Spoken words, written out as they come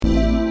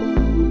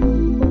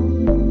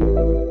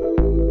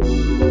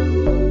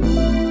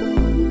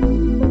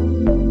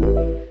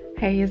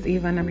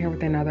Evelyn. I'm here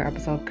with another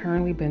episode,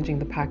 currently binging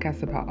the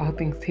podcast about all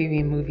things TV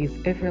and movies.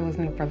 If you're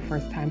listening for the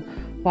first time,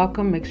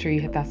 welcome. Make sure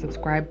you hit that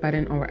subscribe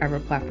button on whatever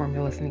platform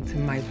you're listening to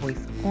my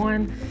voice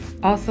on.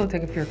 Also,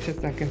 take a few extra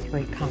seconds to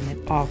rate,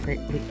 comment, all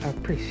greatly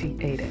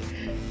appreciated.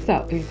 So,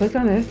 if you click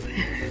on this,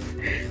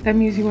 that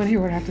means you want to hear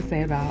what I have to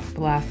say about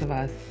The Last of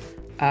Us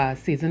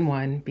Season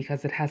 1,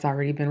 because it has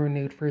already been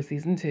renewed for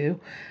Season 2.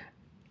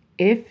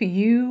 If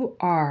you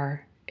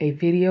are a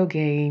video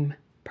game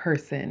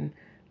person,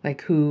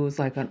 like who's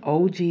like an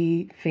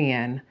OG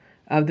fan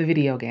of the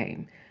video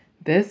game,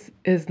 this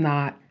is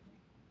not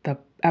the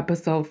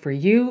episode for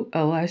you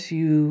unless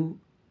you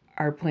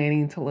are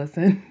planning to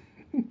listen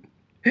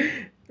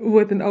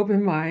with an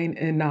open mind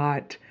and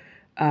not,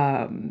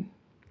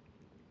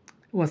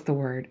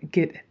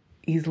 get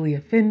easily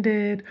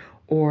offended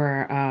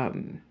or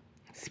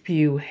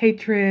spew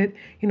hatred,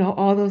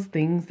 all those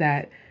things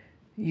that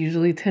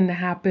usually tend to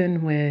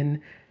happen when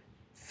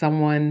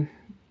someone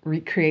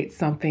recreates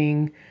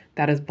something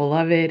that is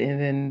beloved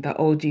and then the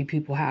OG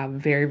people have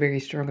very, very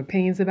strong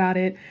opinions about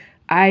it.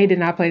 I did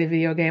not play the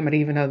video game. I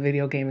didn't even know the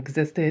video game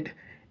existed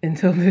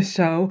until this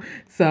show.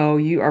 So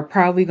you are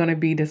probably going to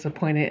be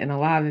disappointed in a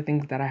lot of the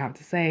things that I have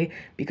to say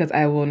because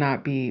I will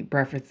not be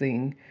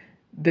referencing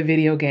the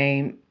video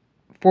game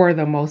for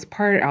the most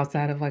part,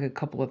 outside of like a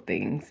couple of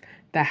things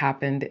that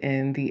happened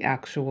in the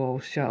actual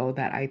show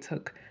that I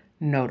took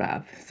note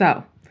of.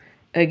 So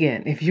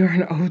again, if you're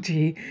an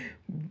OG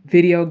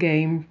video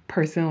game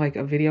person, like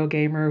a video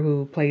gamer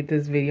who played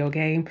this video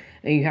game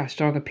and you have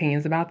strong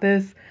opinions about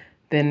this,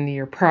 then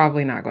you're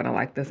probably not going to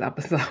like this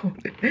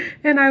episode.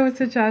 And I would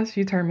suggest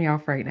you turn me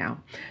off right now.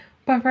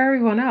 But for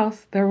everyone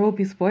else, there will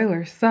be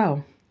spoilers.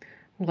 So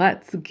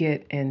let's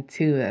get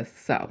into this.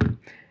 So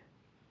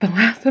The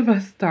Last of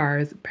Us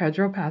stars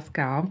Pedro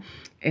Pascal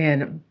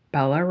and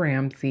Bella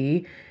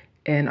Ramsey.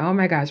 And oh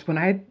my gosh,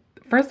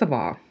 first of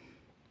all,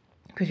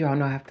 because you all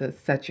know I have to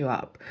set you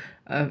up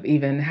of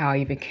even how I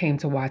even came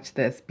to watch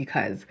this,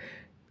 because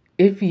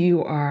if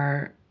you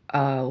are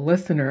a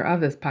listener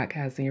of this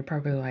podcast and you're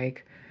probably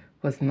like,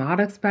 was not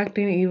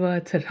expecting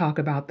Eva to talk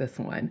about this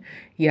one.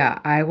 Yeah,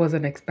 I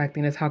wasn't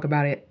expecting to talk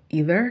about it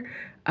either,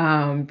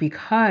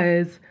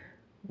 because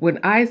when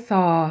I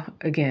saw,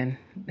 again,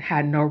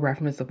 had no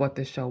reference of what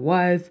this show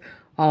was,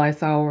 all I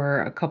saw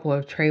were a couple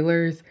of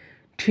trailers.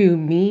 To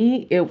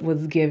me, it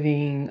was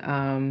giving,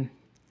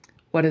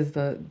 what is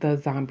the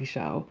zombie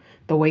show?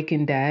 The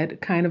Waking Dead,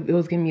 kind of. It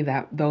was giving me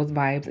those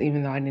vibes,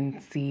 even though I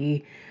didn't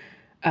see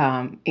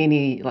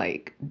any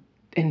like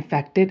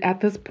infected at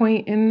this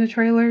point in the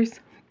trailers.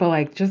 But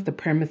like just the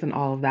premise and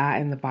all of that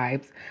and the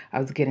vibes,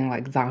 I was getting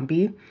like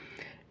zombie.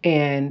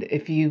 And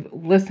if you've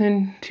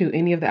listened to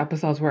any of the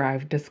episodes where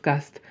I've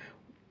discussed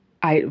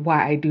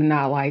why I do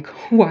not like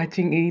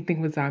watching anything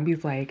with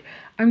zombies, like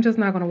I'm just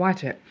not gonna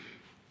watch it.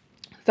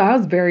 So I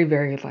was very,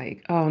 very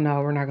like, oh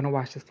no, we're not gonna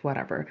watch this,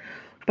 whatever.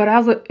 But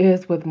as it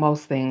is with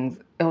most things,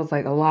 it was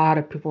like a lot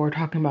of people were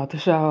talking about the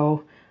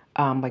show,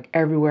 like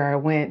everywhere I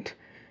went,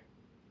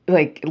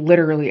 like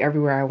literally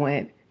everywhere I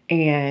went.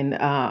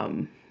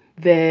 And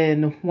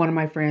then one of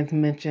my friends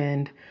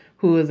mentioned,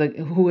 who is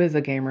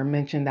a gamer,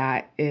 mentioned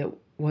that it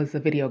was a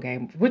video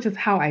game, which is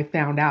how I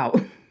found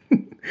out.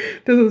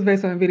 This was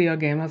based on a video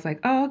game. I was like,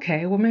 oh,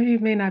 okay, well, maybe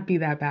it may not be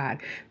that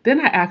bad.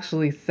 Then I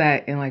actually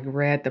sat and like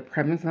read the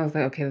premise and I was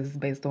like, okay, this is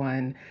based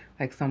on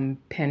like some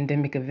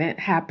pandemic event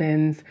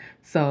happens.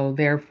 So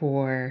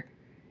therefore,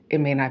 it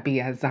may not be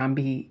as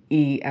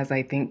zombie-y as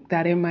I think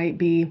that it might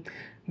be.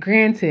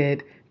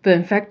 Granted, the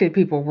infected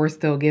people were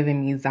still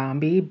giving me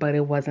zombie, but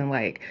it wasn't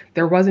like,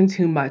 there wasn't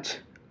too much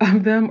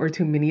of them or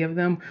too many of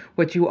them,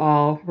 what you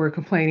all were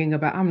complaining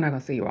about. I'm not going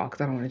to say you all because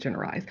I don't want to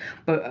generalize,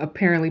 but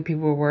apparently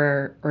people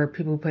were, or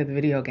people who play the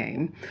video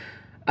game,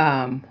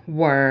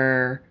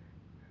 were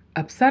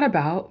upset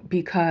about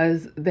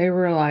because they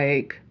were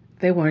like,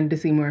 they wanted to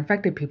see more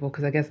infected people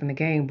because I guess in the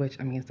game, which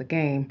I mean, it's a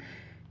game,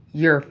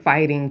 you're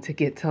fighting to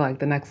get to like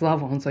the next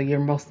level. And so you're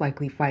most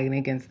likely fighting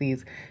against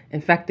these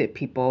infected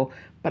people.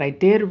 But I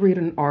did read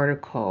an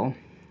article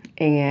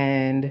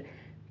and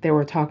they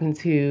were talking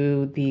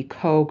to the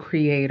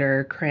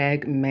co-creator,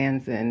 Craig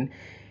Mazin,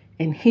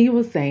 and he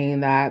was saying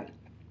that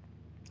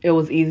it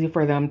was easy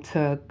for them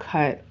to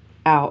cut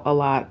out a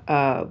lot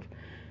of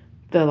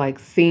the like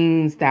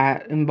scenes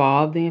that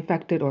involve the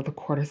infected or the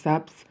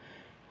cordyceps,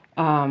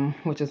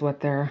 which is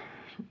what they're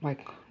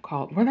like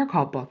called, well, they're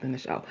called both in the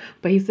show.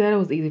 But he said it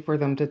was easy for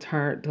them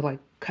to like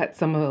cut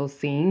some of those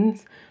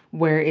scenes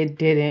where it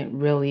didn't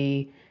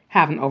really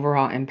have an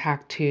overall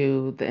impact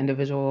to the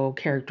individual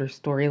character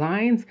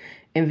storylines.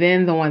 And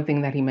then the one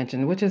thing that he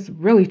mentioned, which is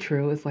really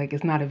true, is like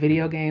it's not a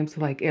video game. So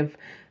like if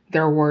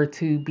there were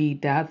to be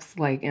deaths,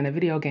 like in a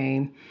video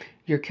game,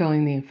 you're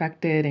killing the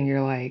infected and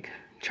you're like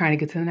trying to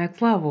get to the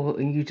next level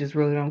and you just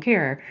really don't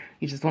care.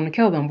 You just want to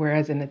kill them.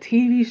 Whereas in a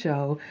TV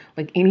show,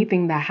 like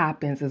anything that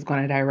happens is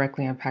going to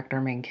directly impact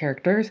our main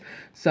characters.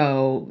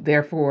 So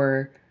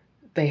therefore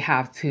they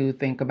have to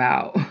think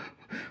about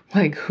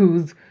like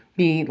who's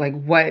being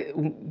like what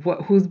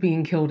who's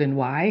being killed and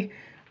why,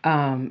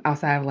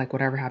 outside of like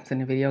whatever happens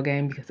in a video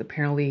game, because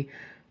apparently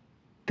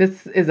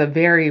this is a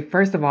very,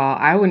 first of all,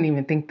 I wouldn't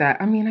even think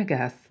that. I mean, I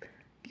guess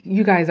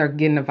you guys are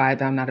getting the vibe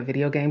that I'm not a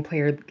video game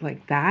player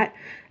like that.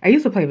 I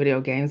used to play video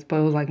games, but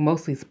it was like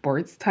mostly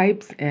sports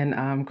types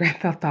and Grand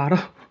Theft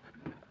Auto.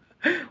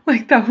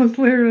 Like that was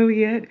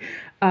literally it.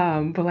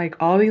 But like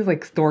all these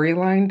like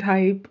storyline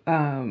type,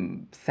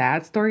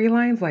 sad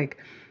storylines, like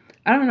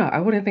I don't know.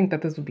 I wouldn't think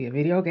that this would be a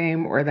video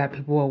game or that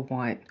people will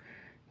want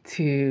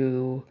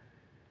to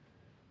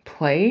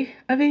play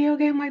a video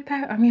game like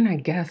that. I mean, I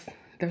guess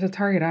there's a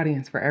target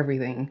audience for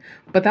everything.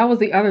 But that was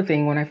the other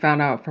thing when I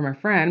found out from a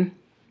friend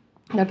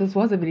that this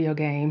was a video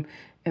game.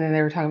 And then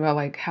they were talking about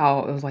like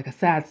how it was like a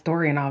sad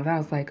story and all of that. I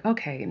was like,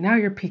 okay, now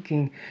you're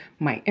piquing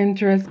my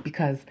interest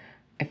because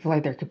I feel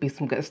like there could be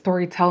some good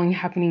storytelling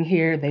happening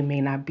here. They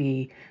may not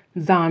be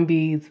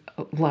zombies.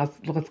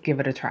 Let's give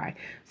it a try.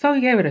 So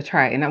we gave it a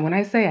try. And when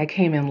I say I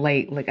came in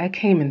late, like I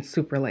came in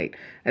super late.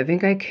 I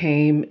think I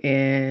came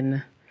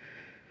in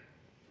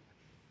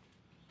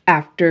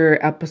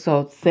after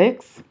episode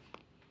 6.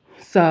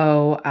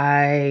 So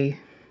I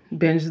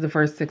binged the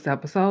first 6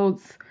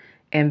 episodes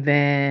and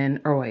then,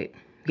 or wait,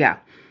 yeah.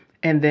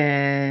 And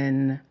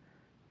then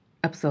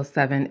episode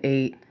 7,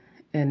 8,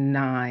 and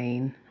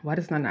 9. Why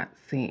does that not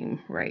seem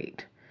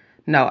right?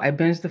 No, I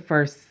binged the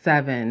first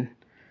 7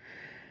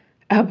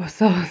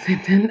 episodes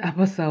and then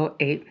episode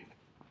 8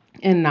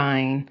 and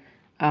 9.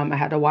 I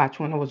had to watch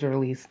when it was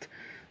released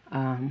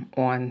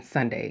on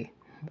Sunday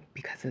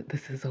because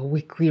this is a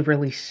weekly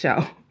release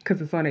show because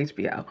it's on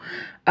HBO.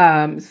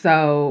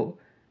 So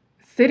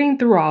sitting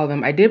through all of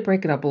them, I did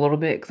break it up a little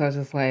bit because I was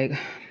just like,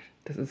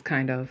 this is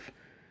kind of,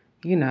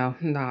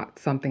 not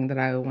something that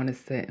I would want to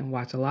sit and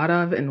watch a lot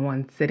of in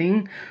one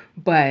sitting.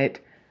 But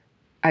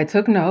I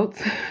took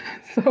notes,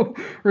 so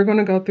we're going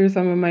to go through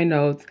some of my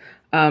notes.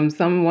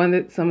 Some of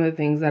the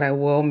things that I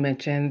will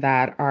mention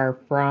that are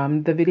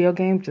from the video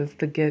game, just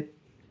to get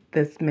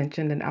this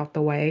mentioned and out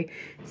the way.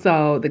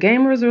 So the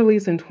game was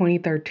released in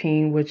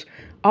 2013, which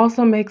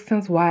also makes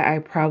sense why I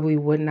probably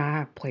would not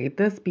have played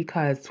this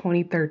because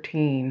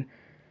 2013,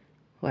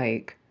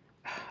 like,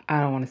 I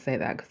don't want to say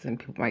that because then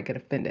people might get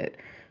offended.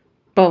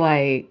 But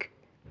like,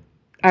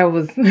 I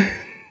was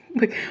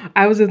like,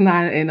 I was just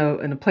not in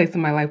a place in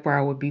my life where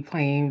I would be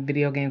playing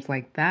video games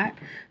like that.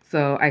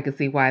 So I could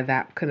see why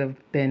that could have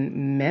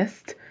been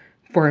missed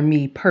for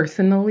me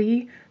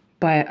personally.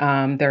 But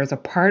there's a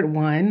part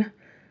 1,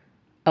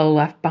 a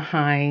Left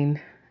Behind,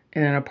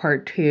 and then a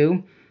part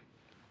 2.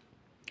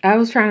 I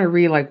was trying to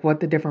read like what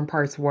the different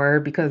parts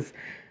were because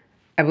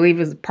I believe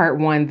it's part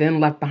 1, then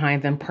Left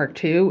Behind, then part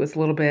 2. It's a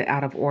little bit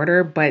out of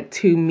order, but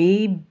to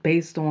me,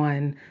 based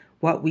on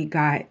what we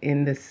got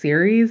in the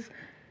series,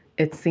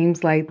 it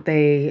seems like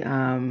they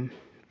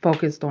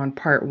focused on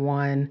part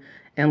 1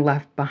 and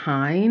Left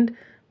Behind,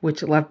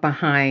 which Left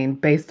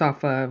Behind, based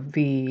off of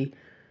the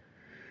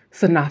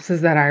synopsis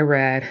that I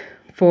read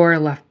for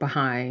Left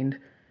Behind,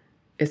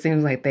 it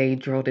seems like they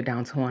drilled it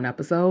down to one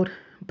episode,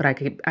 but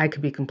I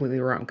could be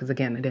completely wrong because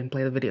again, I didn't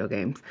play the video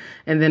games.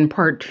 And then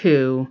part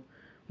 2,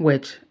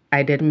 which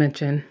I did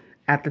mention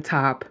at the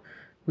top,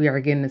 we are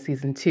getting to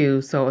season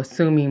 2. So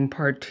assuming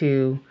part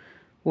 2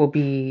 will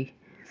be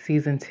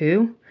season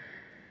 2.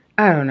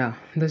 I don't know.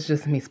 That's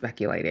just me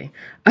speculating.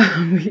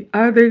 The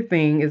other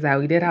thing is that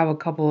we did have a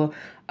couple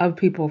of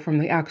people from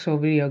the actual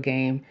video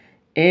game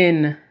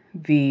in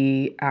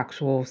the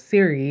actual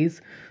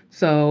series.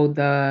 So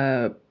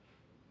the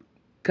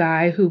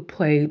guy who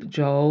played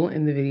Joel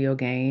in the video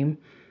game,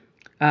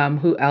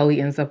 who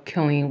Ellie ends up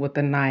killing with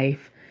a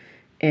knife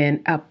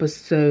in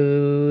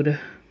episode,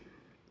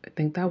 I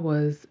think that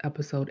was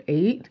episode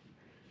 8.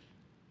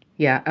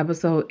 Yeah,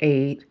 episode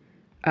 8,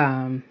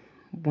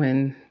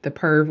 when the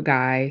perv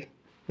guy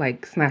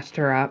like snatched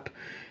her up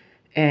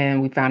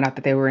and we found out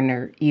that they were in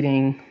there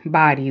eating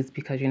bodies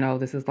because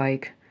this is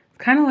like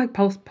kind of like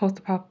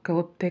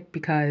post-apocalyptic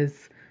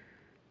because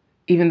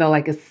even though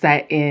like it's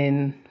set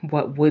in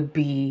what would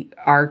be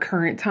our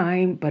current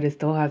time, but it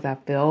still has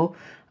that feel.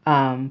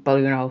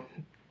 But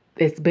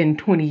it's been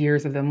 20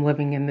 years of them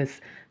living in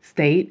this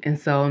state, and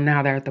so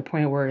now they're at the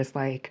point where it's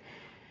like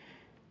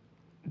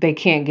they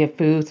can't get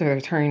food, so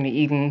they're turning to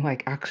eating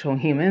like actual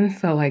humans.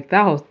 So like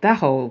that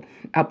whole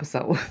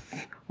episode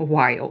was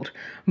wild.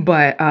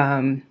 But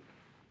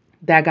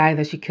that guy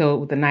that she killed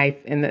with the knife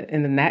in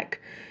the neck,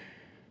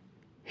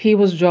 he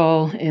was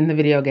Joel in the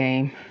video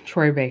game,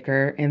 Troy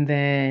Baker. And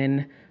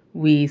then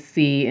we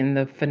see in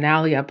the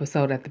finale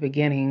episode at the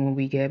beginning when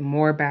we get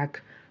more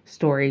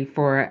backstory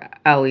for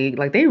Ellie.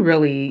 Like they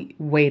really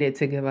waited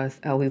to give us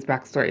Ellie's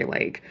backstory.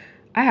 Like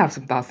I have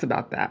some thoughts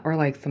about that, or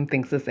like some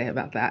things to say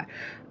about that.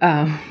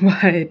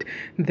 But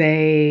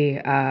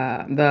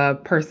the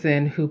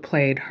person who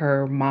played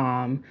her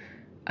mom,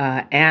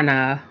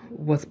 Anna,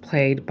 was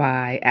played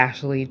by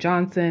Ashley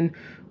Johnson,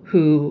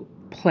 who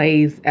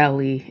plays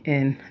Ellie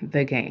in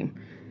the game.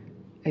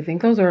 I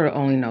think those are the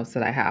only notes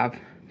that I have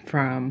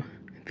from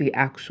the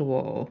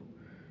actual.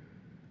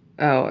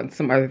 Oh, and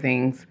some other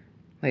things.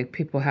 Like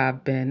people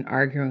have been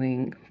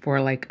arguing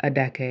for like a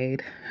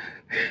decade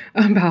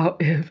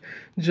about if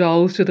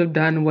Joel should have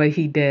done what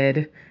he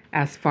did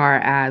as far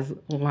as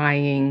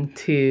lying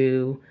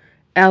to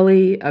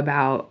Ellie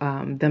about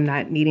them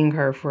not needing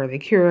her for the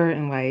cure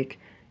and like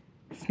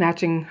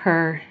snatching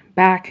her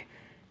back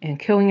and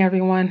killing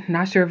everyone.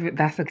 Not sure if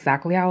that's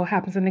exactly how it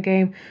happens in the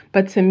game,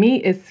 but to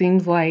me, it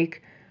seems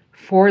like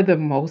for the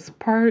most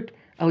part,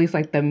 at least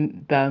like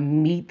the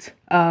meat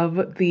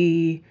of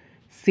the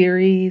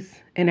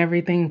series and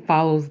everything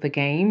follows the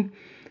game.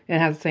 It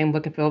has the same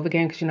look and feel of the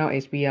game because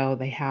HBO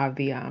they have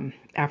the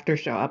after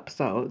show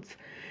episodes,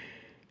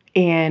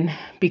 and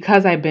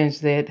because I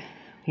binged it,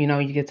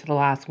 you get to the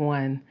last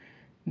one,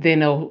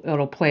 then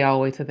it'll play all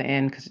the way to the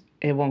end because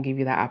it won't give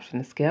you that option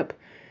to skip.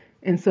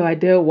 And so I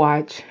did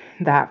watch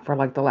that for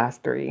like the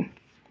last 3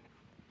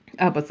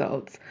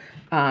 episodes.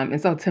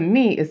 And so to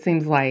me, it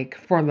seems like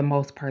for the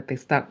most part, they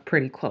stuck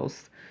pretty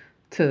close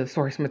to the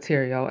source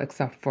material,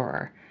 except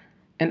for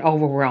an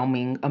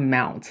overwhelming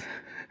amount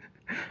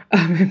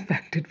of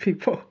infected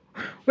people,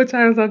 which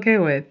I was okay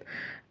with.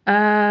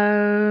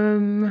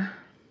 Um,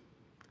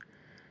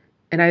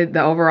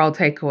 the overall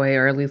takeaway,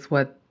 or at least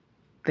what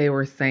they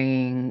were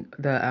saying,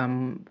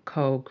 the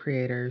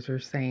co-creators were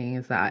saying,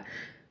 is that,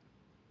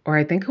 or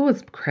I think it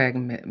was Craig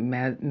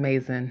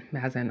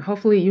Mazin.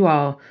 Hopefully, you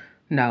all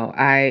know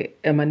I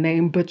am a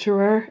name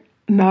butcherer,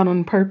 not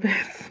on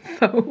purpose.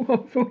 So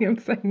hopefully, I'm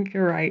saying it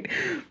right.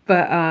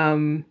 But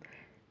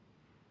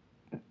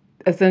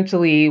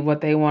essentially,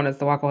 what they want us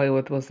to walk away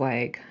with was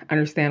like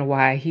understand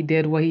why he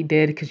did what he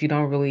did, because you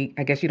don't really,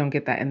 I guess, you don't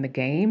get that in the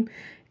game,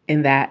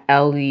 and that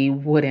Ellie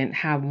wouldn't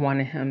have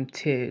wanted him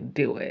to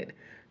do it.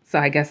 So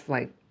I guess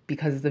like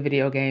because it's a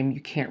video game,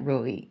 you can't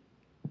really.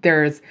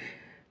 There's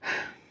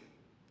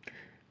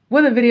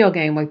with a video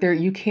game like there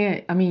you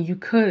can't, I mean, you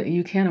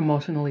can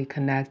emotionally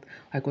connect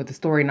like with the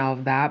story and all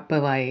of that,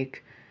 but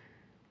like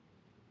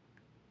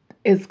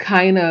it's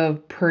kind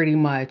of pretty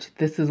much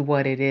this is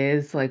what it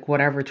is, like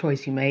whatever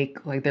choice you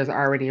make, like there's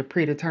already a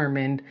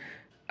predetermined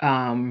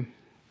um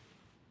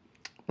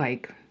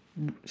like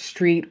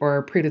street or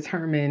a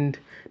predetermined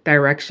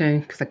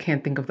direction, because I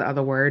can't think of the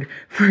other word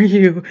for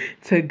you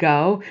to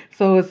go.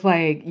 So it's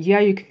like, yeah,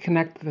 you can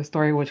connect to the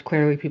story, which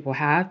clearly people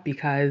have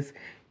because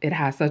it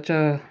has such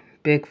a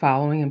big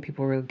following and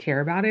people really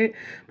care about it.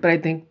 But I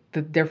think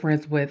the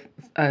difference with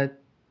a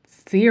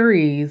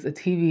series, a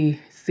TV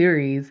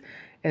series,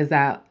 is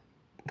that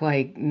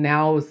like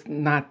now it's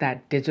not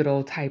that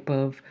digital type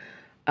of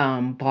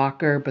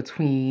blocker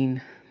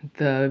between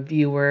the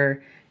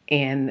viewer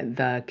and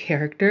the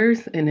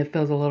characters, and it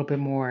feels a little bit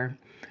more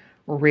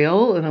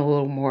real and a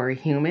little more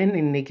human,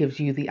 and it gives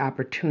you the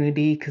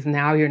opportunity because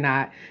now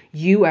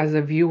you as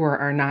a viewer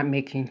are not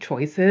making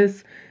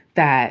choices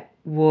that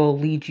will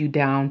lead you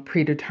down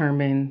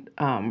predetermined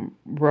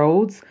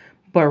roads,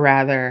 but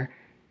rather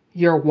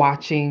you're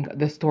watching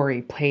the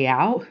story play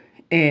out,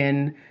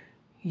 and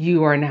you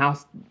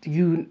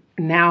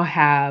now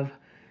have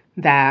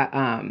that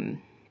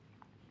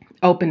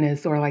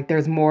openness, or like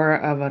there's more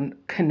of a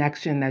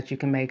connection that you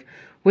can make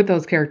with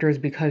those characters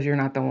because you're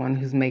not the one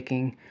who's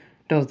making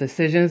those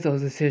decisions.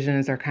 Those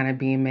decisions are kind of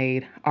being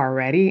made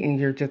already, and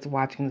you're just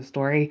watching the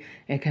story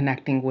and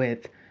connecting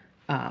with,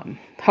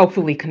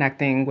 hopefully,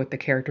 connecting with the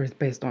characters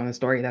based on the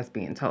story that's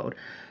being told.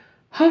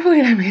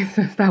 Hopefully, that made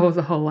sense. That was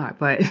a whole lot,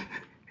 but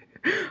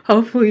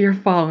hopefully, you're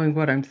following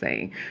what I'm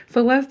saying.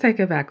 So, let's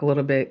take it back a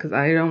little bit because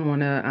I don't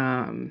want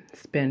to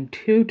spend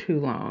too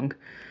long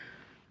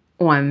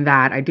on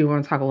that. I do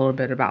want to talk a little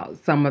bit about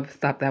some of the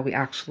stuff that we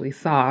actually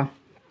saw.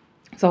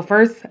 So,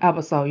 first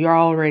episode, you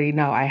already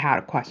know I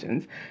had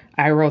questions.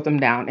 I wrote them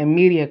down.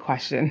 Immediate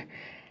question: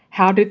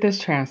 how did this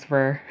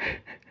transfer?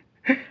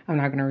 I'm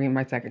not going to read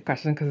my second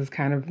question because it's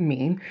kind of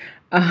mean.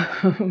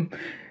 And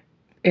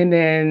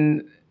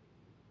then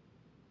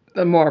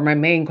my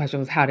main question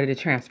was, how did it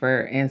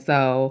transfer? And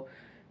so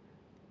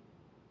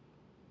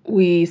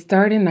we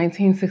started in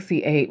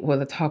 1968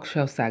 with a talk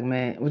show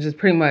segment, which is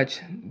pretty much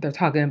they're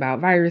talking about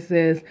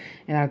viruses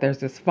and that there's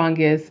this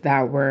fungus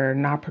that we're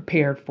not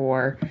prepared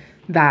for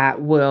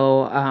that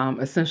will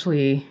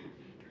essentially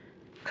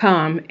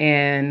come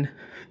and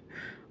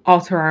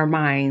alter our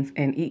minds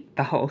and eat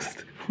the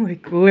host,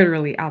 like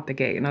literally out the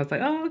gate. And I was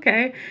like, oh,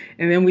 okay.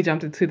 And then we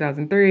jumped to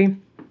 2003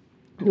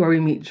 where we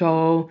meet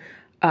Joel.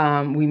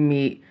 We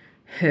meet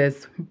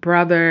his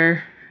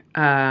brother.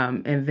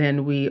 And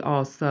then we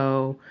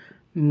also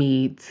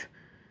meet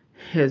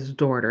his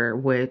daughter,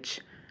 which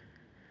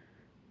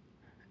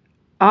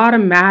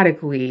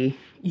automatically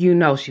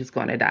she's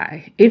going to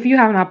die. If you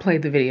have not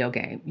played the video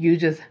game, you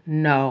just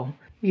know.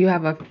 You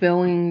have a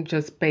feeling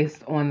just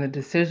based on the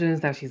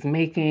decisions that she's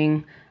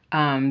making,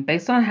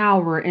 based on how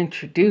we're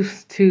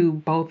introduced to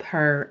both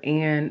her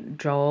and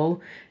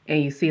Joel,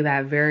 and you see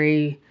that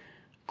very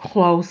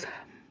close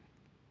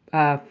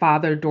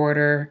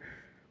father-daughter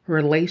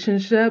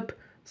relationship.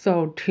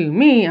 So to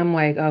me, I'm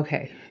like,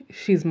 okay,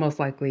 she's most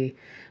likely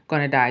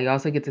going to die. You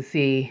also get to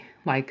see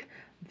like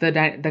not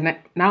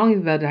only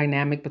the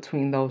dynamic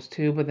between those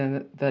two, but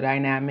then the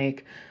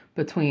dynamic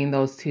between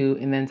those two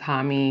and then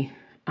Tommy,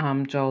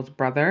 Joel's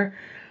brother.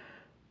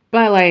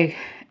 But like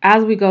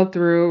as we go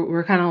through,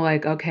 we're kind of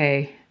like,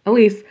 okay, at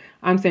least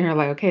I'm sitting here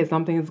like, okay,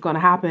 something is going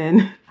to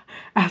happen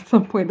at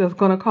some point that's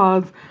going to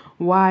cause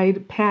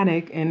wide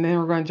panic, and then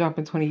we're going to jump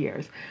in 20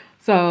 years.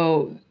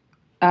 So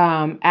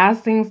as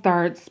things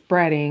start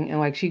spreading, and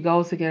like she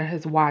goes to get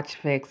his watch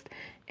fixed,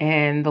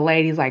 and the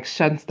lady's like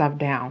shutting stuff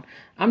down.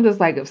 I'm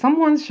just like, if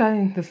someone's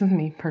shutting, this is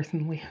me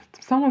personally,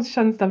 if someone's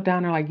shutting stuff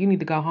down, they're like, you need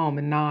to go home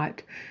and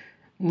not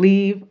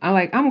leave. I'm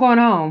like, I'm going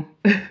home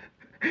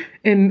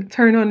and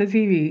turn on the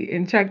TV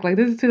and check. Like,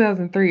 this is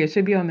 2003. It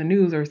should be on the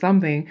news or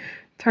something.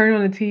 Turn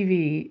on the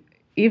TV,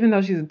 even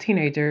though she's a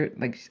teenager.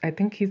 Like, I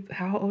think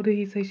how old did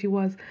he say she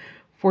was?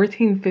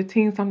 14,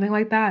 15, something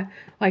like that.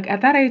 Like, at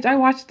that age, I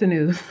watched the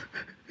news.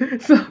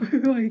 So,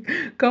 like,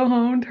 go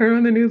home, turn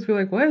on the news, be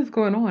like, what is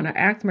going on? I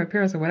asked my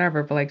parents or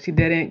whatever, but like, she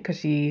didn't, because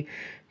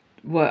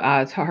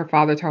her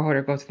father told her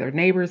to go to their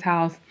neighbor's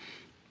house,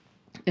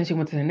 and she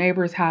went to the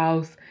neighbor's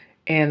house,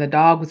 and the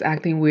dog was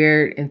acting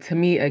weird. And to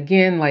me,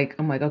 again, like,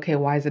 I'm like, okay,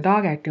 why is the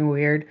dog acting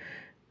weird?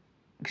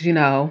 Because,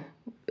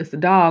 it's the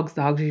dogs.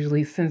 Dogs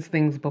usually sense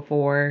things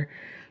before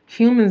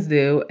humans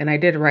do. And I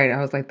did right. I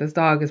was like, this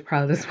dog is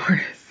probably the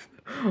smartest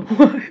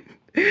one.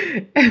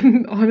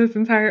 And on this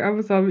entire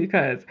episode,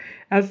 because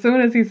as soon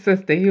as he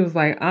sensed it, he was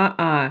like,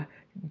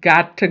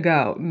 got to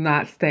go,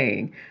 not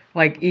staying.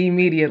 Like,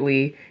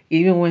 immediately,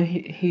 even when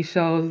he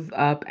shows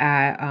up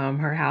at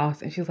her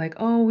house, and she's like,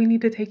 oh, we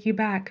need to take you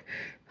back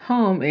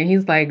home. And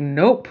he's like,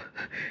 nope.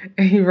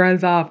 And he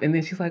runs off. And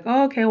then she's like,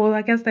 oh, okay, well,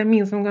 I guess that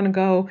means I'm going to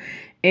go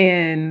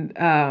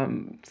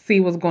and see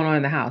what's going on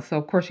in the house. So,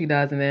 of course, she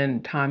does. And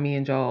then Tommy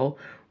and Joel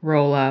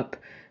roll up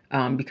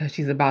because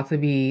she's about to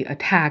be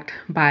attacked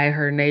by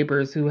her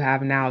neighbors who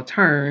have now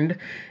turned.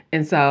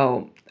 And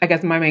so I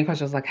guess my main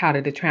question is like, how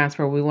did it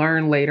transfer? We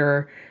learn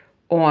later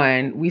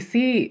on, we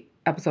see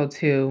episode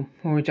 2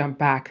 when we jump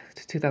back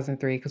to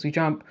 2003, because we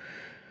jump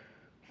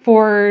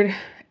forward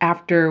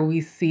after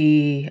we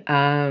see,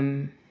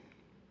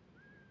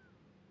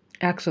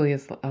 actually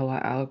it's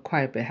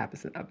quite a bit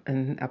happens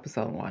in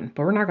episode 1,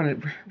 but we're not gonna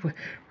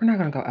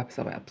go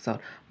episode by episode.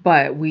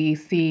 But we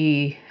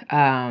see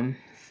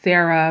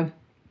Sarah.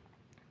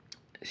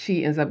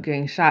 She ends up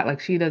getting shot. Like,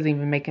 she doesn't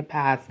even make it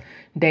past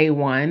day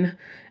 1.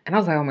 And I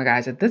was like, oh my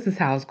gosh, if this is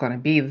how it's going to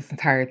be, this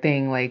entire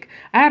thing. Like,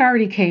 I had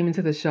already came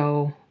into the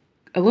show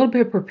a little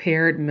bit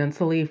prepared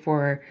mentally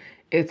for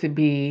it to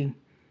be,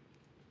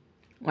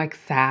 like,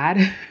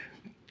 sad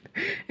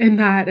and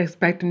not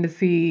expecting to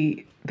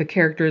see the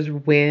characters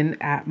win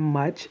at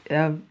much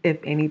of, if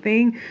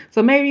anything.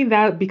 So maybe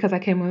that, because I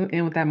came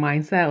in with that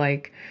mindset,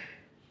 like,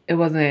 it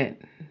wasn't,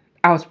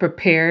 I was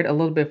prepared a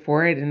little bit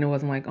for it, and it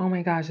wasn't like, oh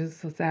my gosh, it's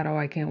so sad, oh,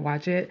 I can't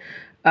watch it.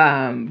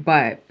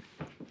 But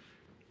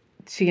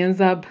she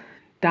ends up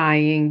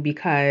dying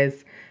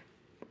because,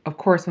 of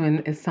course,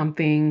 when it's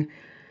something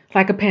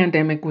like a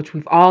pandemic, which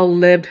we've all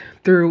lived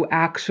through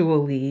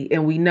actually,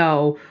 and we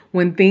know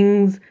when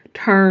things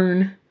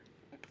turn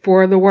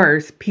for the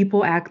worse,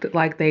 people act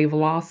like they've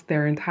lost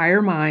their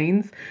entire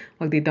minds,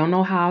 like they don't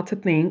know how to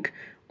think,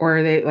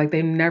 or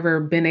they've never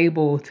been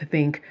able to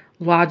think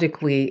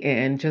logically,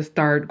 and just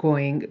start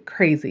going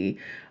crazy.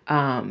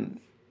 In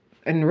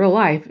real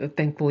life, it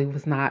thankfully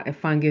was not a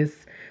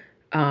fungus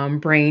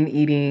brain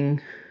eating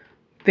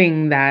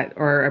thing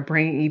or a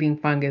brain eating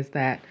fungus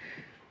that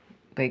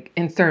like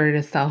inserted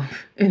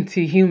itself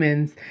into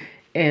humans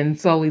and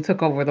slowly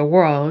took over the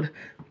world.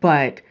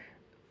 But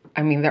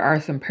I mean, there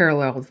are some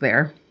parallels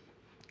there,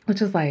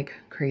 which is like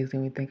crazy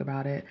when you think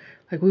about it.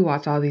 Like, we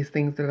watch all these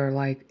things that are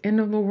like end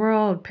of the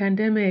world,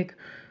 pandemic,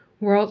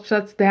 world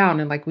shuts down,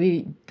 and like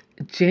we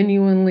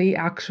genuinely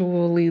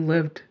actually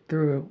lived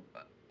through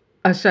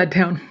a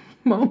shutdown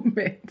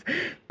moment.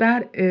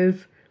 That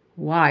is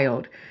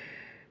wild.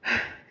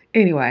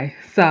 Anyway,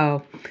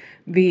 so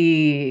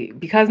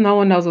because no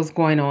one knows what's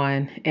going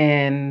on,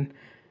 and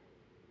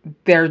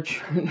they're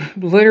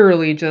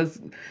literally just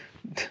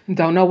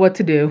don't know what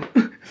to do.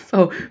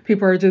 So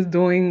people are just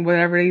doing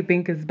whatever they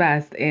think is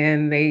best,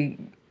 and they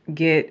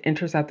get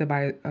intercepted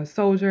by a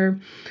soldier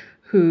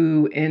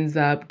who ends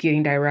up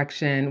getting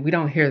direction. We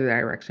don't hear the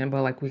direction,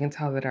 but like we can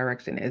tell the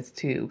direction is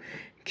to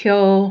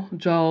kill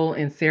Joel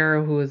and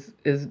Sarah, who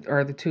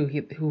are the two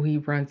who he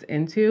runs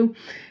into.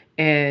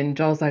 And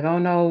Joel's like, oh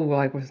no,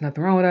 like there's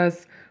nothing wrong with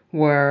us.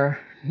 We're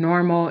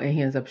normal. And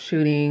he ends up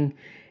shooting.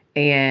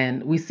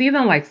 And we see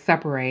them like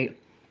separate.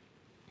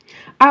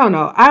 I don't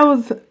know.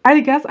 I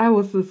guess I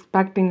was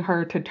expecting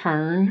her to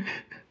turn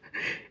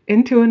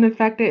into an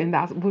infected, and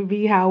that would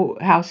be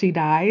how she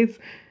dies.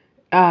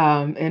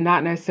 And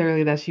not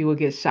necessarily that she would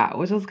get shot,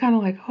 which was kind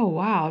of like, oh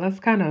wow, that's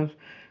kind of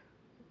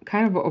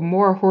a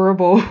more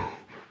horrible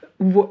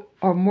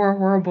a more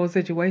horrible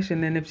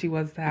situation than if she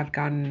was to have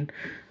gotten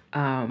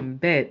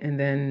bit and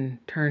then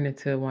turned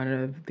into one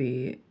of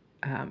the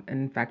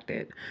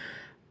infected.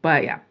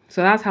 But yeah,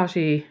 so that's how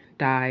she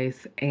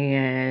dies.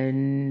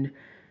 And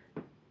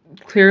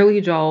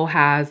clearly Joel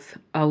has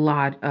a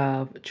lot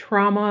of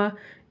trauma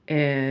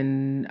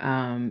and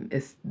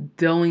is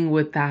dealing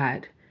with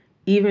that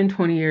even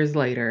 20 years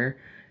later.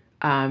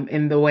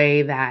 in the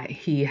way that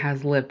he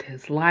has lived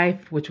his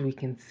life, which we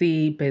can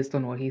see based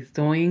on what he's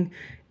doing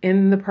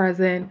in the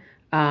present.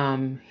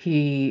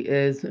 He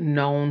is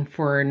known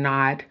for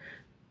not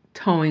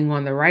towing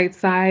on the right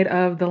side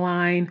of the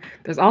line.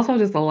 There's also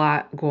just a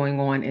lot going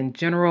on in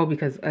general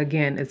because,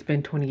 again, it's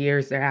been 20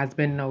 years. There has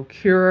been no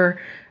cure.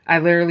 I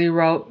literally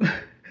wrote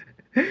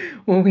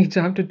when we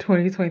jumped to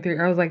 2023,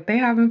 I was like, they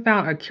haven't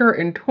found a cure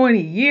in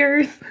 20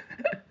 years.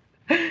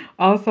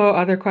 Also,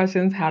 other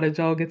questions: how did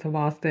Joel get to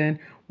Boston?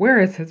 Where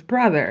is his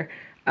brother?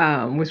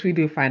 Which we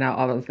do find out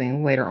all those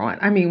things later on.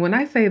 I mean, when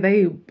I say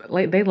they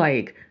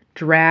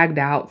dragged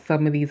out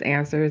some of these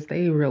answers,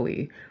 they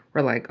really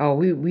were like, oh,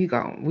 we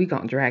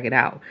gonna drag it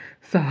out.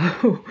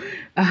 So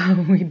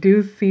we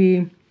do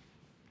see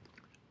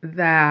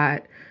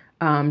that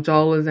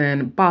Joel is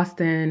in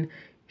Boston.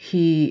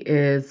 He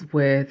is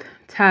with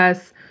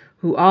Tess,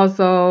 who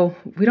also,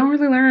 we don't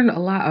really learn a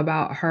lot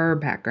about her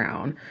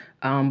background.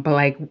 But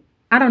like,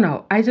 I don't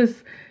know.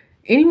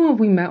 Anyone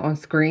we met on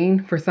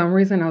screen, for some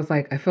reason, I was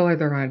like, I feel like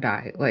they're going to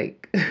die.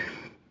 Like,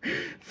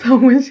 so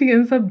when she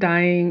ends up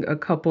dying a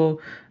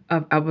couple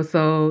of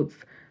episodes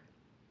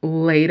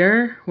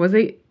later, was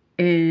it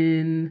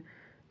in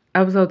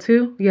episode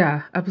 2?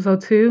 Yeah,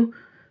 episode 2.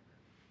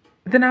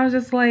 Then I was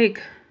just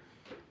like,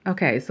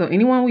 okay, so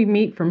anyone we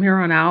meet from here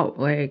on out,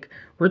 like,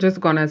 we're just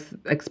gonna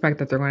expect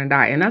that they're gonna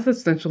die. And that's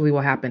essentially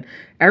what happened.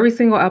 Every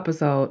single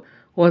episode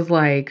was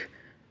like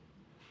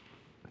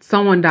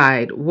someone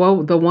died.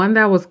 Well, the one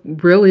that was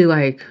really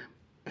like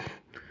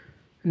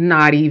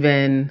not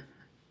even,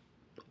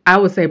 I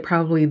would say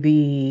probably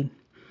the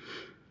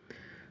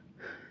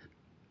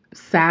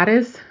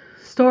saddest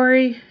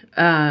story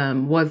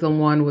was the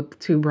one with the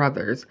two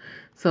brothers.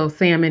 So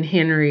Sam and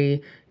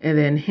Henry, and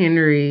then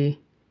Henry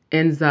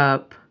ends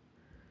up,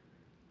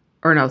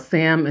 or no,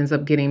 Sam ends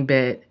up getting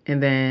bit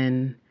and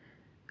then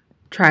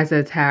tries to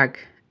attack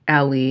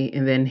Ellie,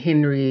 and then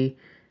Henry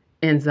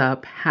ends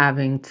up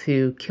having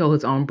to kill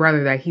his own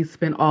brother that he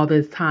spent all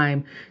this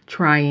time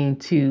trying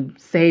to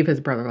save his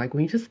brother. Like,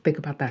 when you just think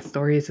about that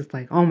story, it's just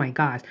like, oh my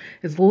gosh,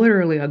 it's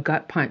literally a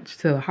gut punch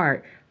to the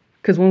heart.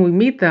 Because when we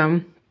meet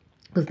them,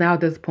 because now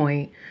at this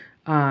point,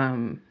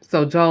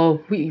 so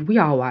Joel, we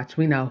all watch,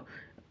 we know,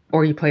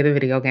 or you play the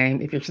video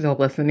game if you're still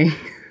listening.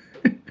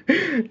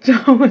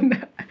 Joel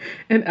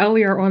and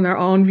Ellie are on their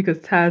own because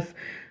Tess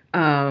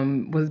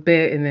was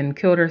bit and then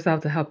killed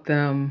herself to help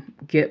them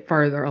get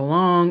further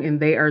along, and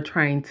they are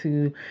trying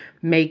to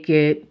make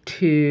it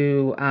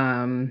to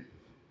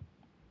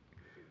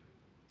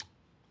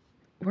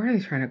where are they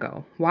trying to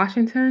go?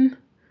 Washington?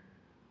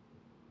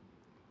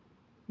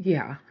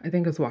 Yeah, I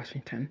think it's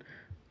Washington.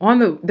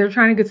 They're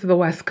trying to get to the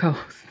West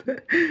Coast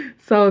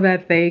so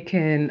that they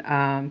can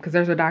because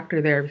there's a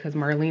doctor there, because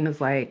Marlene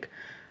is like,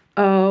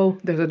 oh,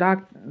 there's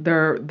a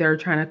they're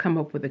trying to come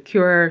up with a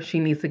cure. She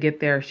needs to get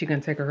there. She can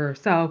take her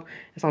herself.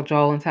 And so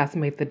Joel and Tess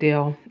made the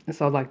deal. And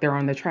so like they're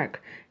on the trek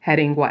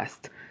heading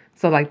west.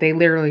 So like they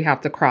literally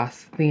have to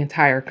cross the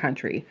entire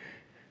country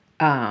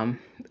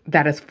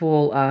that is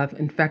full of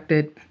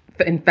infected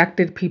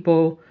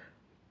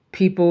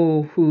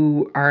people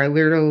who are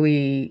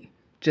literally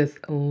just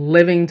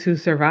living to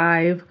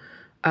survive,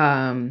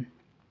 and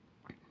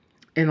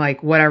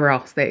like whatever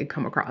else they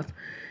come across.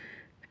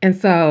 And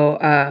so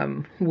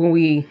when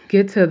we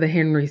get to the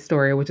Henry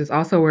story, which is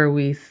also where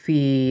we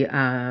see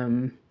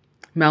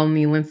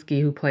Melanie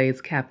Lynskey, who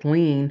plays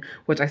Kathleen,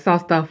 which I saw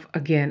stuff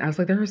again. I was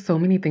like, there are so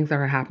many things that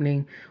are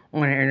happening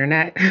on the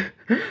internet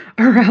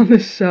around the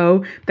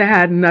show that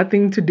had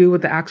nothing to do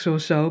with the actual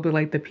show, but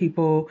like the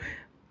people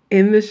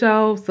in the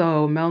show.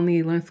 So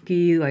Melanie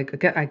Lynskey,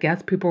 like, I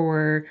guess people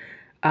were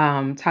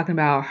talking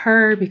about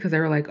her because they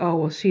were like, oh,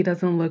 well, she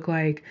doesn't look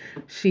like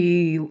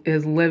she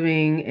is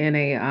living in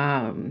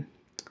a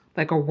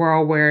like a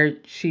world where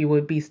she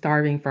would be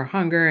starving for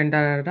hunger and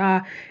da da da.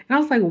 And I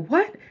was like,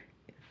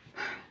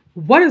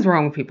 what is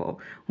wrong with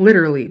people?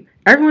 Literally,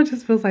 everyone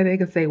just feels like they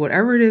can say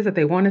whatever it is that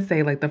they want to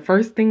say. Like the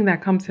first thing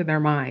that comes to their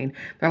mind,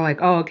 they're like,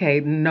 oh, okay,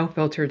 no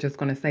filter, just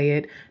going to say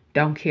it.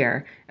 Don't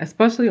care.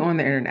 Especially on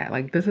the internet.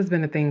 Like, this has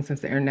been a thing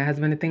since the internet has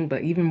been a thing,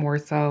 but even more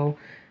so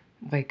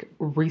like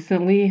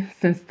recently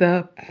since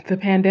the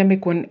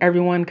pandemic, when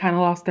everyone kind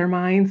of lost their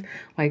minds.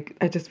 Like,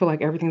 I just feel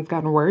like everything's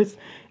gotten worse.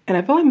 And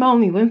I feel like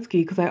Melanie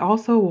Lynskey, because I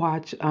also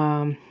watch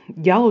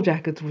Yellow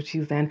Jackets, which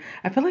she's in,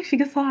 I feel like she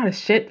gets a lot of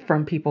shit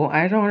from people.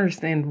 I don't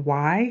understand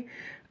why,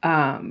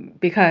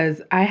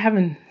 because I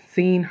haven't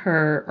seen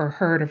her or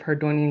heard of her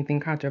doing anything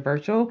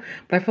controversial,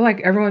 but I feel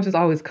like everyone just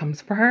always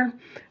comes for her,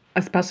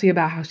 especially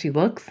about how she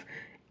looks,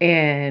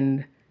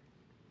 and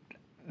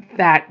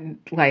that,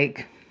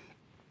 like,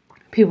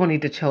 people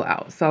need to chill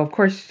out. So of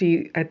course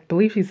I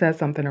believe she says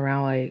something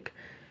around like,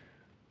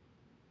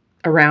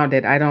 around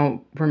it. I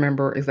don't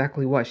remember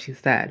exactly what she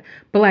said,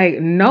 but like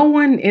no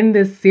one in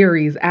this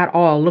series at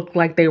all looked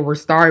like they were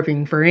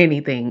starving for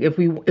anything. If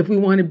we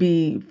want to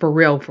be for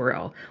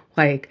real,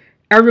 like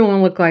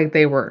everyone looked like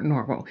they were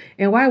normal.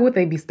 And why would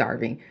they be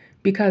starving?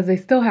 Because they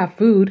still have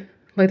food.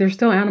 Like, they're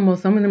still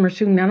animals. Some of them are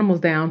shooting animals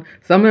down.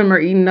 Some of them are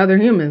eating other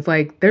humans.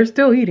 Like, they're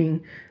still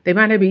eating. They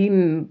might not be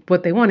eating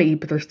what they want to eat,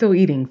 but they're still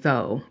eating.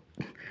 So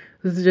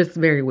this is just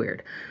very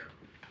weird.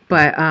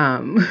 But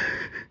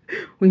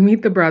we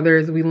meet the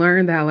brothers. We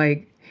learn that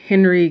like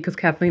Henry, because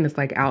Kathleen is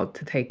like out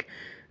to take.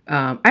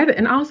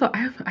 And also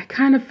I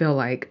kind of feel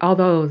like,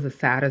 although it was the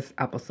saddest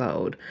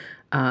episode,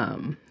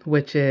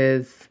 which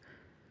is,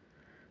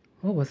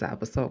 what was that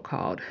episode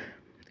called?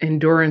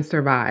 Endure and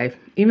Survive.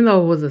 Even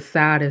though it was the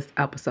saddest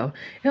episode,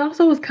 it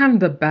also was kind of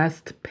the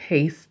best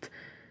paced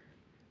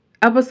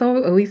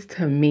episode, at least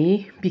to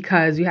me,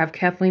 because you have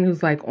Kathleen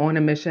who's like on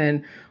a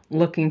mission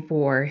looking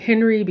for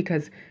Henry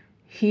because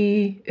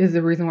he is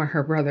the reason why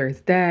her brother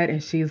is dead,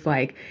 and she's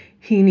like,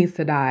 he needs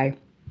to die.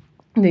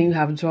 And then you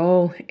have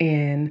Joel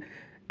and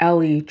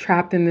Ellie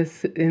trapped in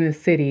this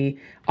city,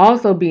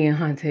 also being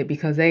hunted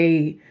because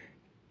they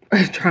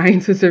are trying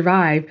to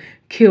survive,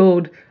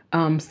 killed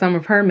some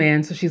of her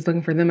men, so she's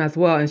looking for them as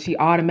well. And she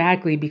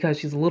automatically, because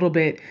she's a little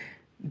bit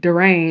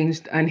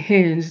deranged,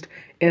 unhinged,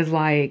 is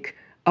like,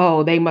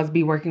 oh, they must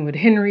be working with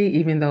Henry,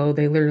 even though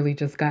they literally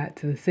just got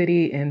to the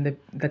city and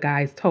the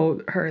guys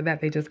told her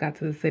that they just got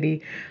to the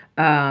city.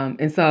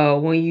 And so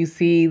when you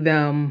see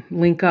them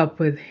link up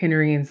with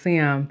Henry and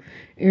Sam,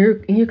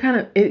 you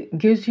kind of, it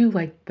gives you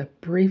like the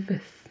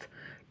briefest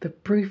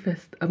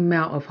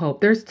amount of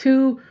hope. There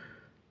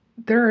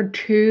are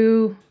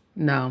two,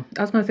 no,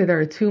 I was going to say there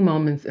are two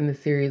moments in the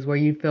series where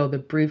you feel the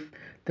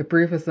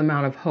briefest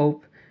amount of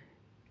hope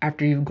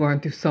after you've gone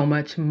through so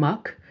much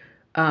muck.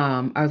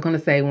 I was going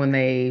to say when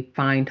they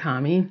find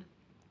Tommy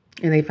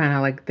and they find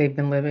out like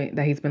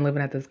that he's been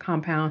living at this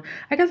compound.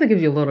 I guess it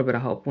gives you a little bit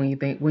of hope when you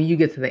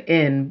get to the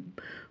end,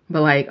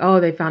 but like, oh,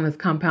 they found this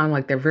compound,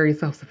 like they're very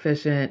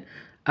self-sufficient.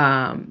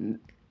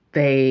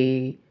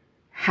 They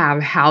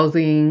have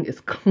housing, it's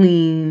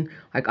clean,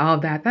 like all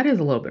of that. That is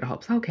a little bit of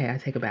hope. So, okay, I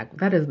take it back.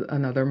 That is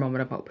another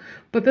moment of hope.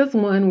 But this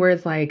one where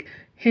it's like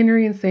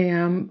Henry and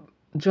Sam,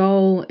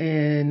 Joel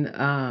and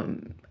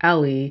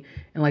Ellie,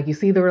 and like you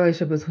see the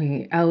relationship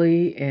between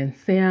Ellie and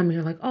Sam, and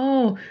you're like,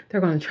 oh,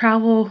 they're going to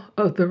travel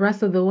the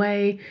rest of the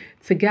way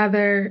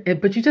together.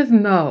 But you just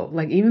know,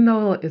 like, even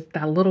though it's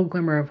that little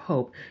glimmer of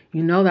hope,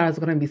 you know that it's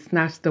going to be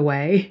snatched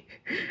away.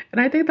 And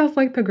I think that's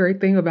like the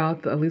great thing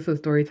about Elisa's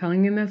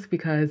storytelling in this,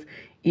 because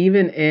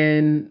even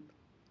in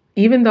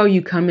even though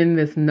you come in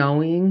this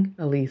knowing,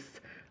 at least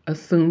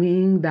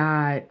assuming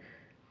that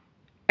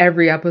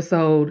every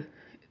episode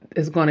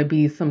is going to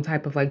be some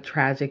type of like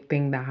tragic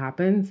thing that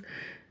happens,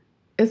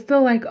 it's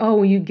still like, oh,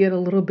 when you get a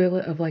little bit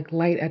of like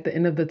light at the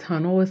end of the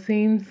tunnel, it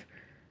seems,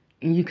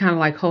 and you kind of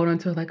like hold on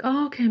to it, like,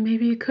 oh, okay,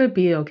 maybe it could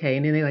be okay.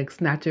 And then they like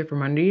snatch it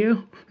from under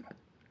you.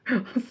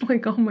 It's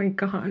like, oh my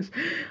gosh.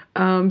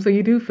 So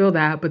you do feel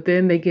that, but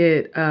then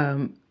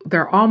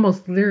they're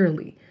almost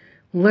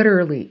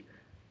literally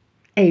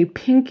a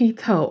pinky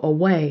toe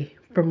away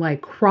from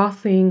like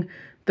crossing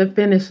the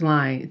finish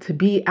line to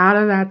be out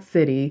of that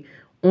city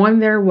on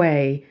their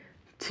way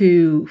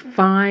to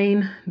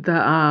find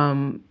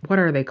the what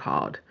are they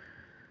called?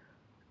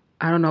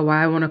 I don't know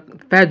why I want to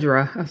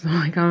Fedra. I was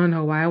like, I don't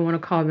know why I want to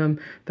call them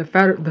the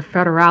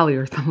Federale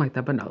or something like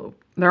that, but no.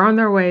 They're on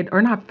their way,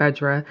 or not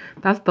Fedra.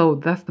 That's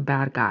the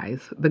bad guys.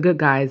 The good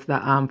guys,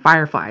 the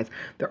Fireflies.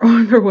 They're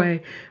on their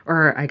way,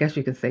 or I guess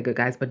you can say good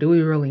guys, but do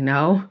we really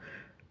know?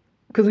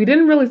 Because we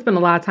didn't really spend a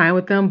lot of time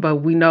with them, but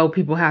we know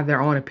people have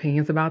their own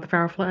opinions about the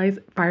Fireflies,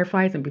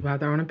 and people have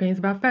their own opinions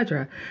about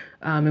Fedra.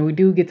 And we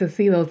do get to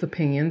see those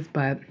opinions,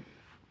 but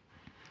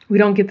we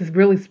don't get to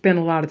really spend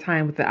a lot of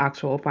time with the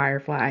actual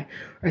Firefly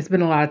or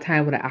spend a lot of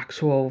time with the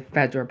actual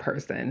Fedra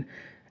person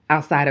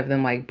outside of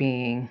them like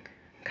being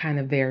kind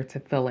of there to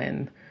fill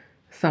in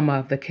some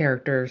of the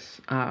characters'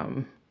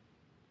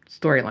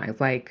 storylines,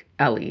 like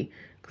Ellie,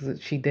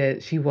 because she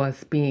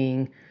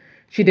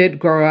did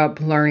grow up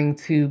learning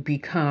to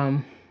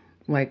become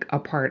like a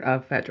part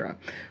of Fedra.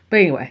 But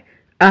anyway,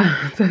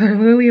 so they're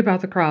literally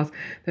about to cross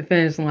the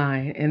finish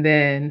line, and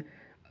then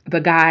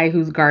the guy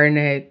who's guarding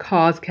it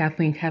calls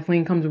Kathleen.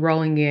 Kathleen comes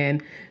rolling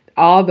in.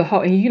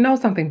 And you know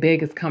something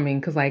big is coming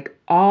because like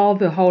all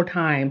the whole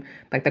time,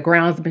 like the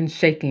ground's been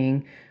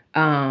shaking.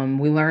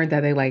 We learned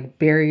that they like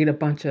buried a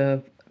bunch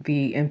of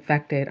the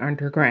infected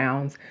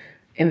undergrounds,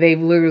 and they've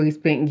literally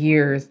spent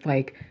years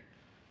like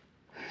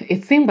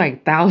it seemed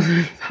like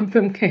thousands of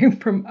them came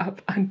from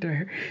up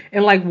under.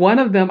 And like one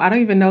of them, I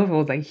don't even know if it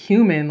was like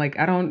human. Like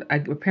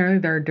apparently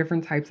there are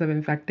different types of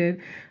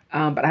infected.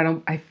 But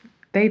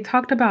they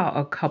talked about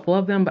a couple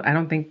of them, but I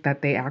don't think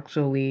that they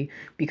actually,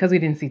 because we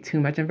didn't see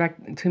too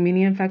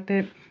many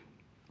infected,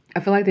 I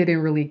feel like they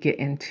didn't really get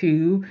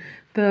into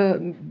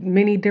the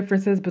many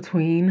differences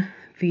between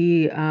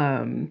the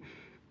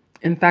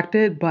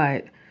infected.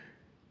 But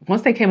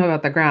once they came up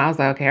out the ground, I was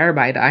like, okay,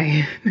 everybody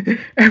dying.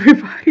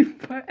 Everybody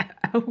but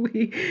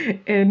Ellie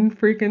and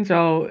freaking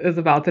Joel is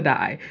about to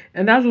die.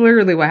 And that's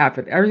literally what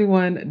happened.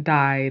 Everyone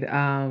died.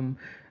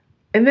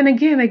 And then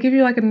again, they give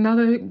you like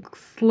another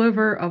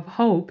sliver of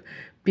hope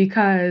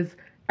because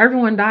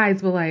everyone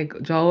dies, but like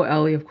Joel,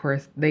 Ellie, of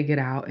course, they get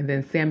out. And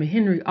then Sam and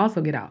Henry also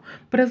get out.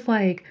 But it's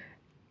like,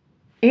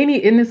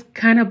 and this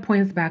kind of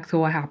points back to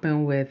what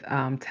happened with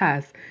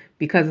Tess,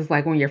 because it's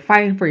like when you're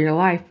fighting for your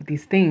life with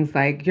these things,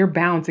 like you're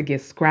bound to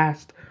get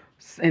scratched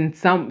in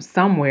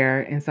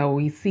somewhere. And so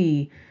we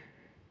see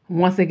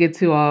once they get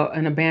to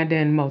an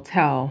abandoned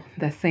motel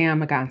that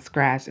Sam had gotten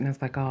scratched, and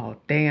it's like, oh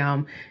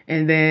damn.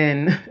 And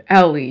then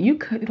Ellie, you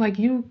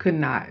could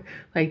not,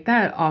 like,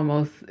 that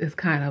almost is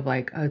kind of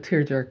like a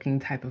tear jerking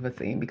type of a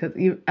scene, because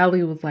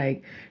Ellie was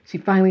like, she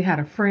finally had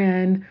a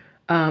friend.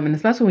 And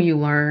especially when you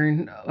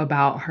learn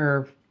about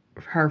her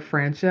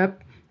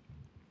friendship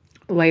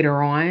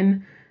later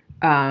on,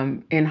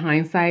 in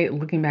hindsight,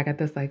 looking back at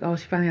this, like, oh,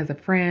 she finally has a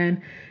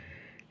friend.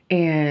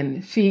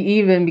 And she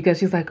even, because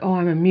she's like, oh,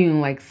 I'm immune,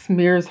 like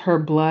smears her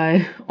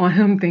blood on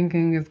him,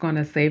 thinking it's going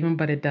to save him,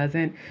 but it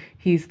doesn't.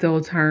 He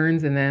still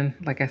turns. And then,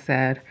 like I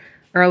said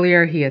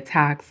earlier, he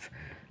attacks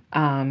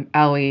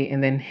Ellie.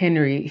 And then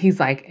Henry, he's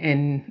like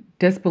in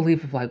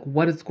disbelief of like,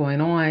 what is going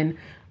on?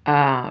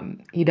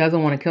 He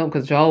doesn't want to kill him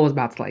because Joel was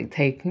about to like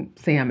take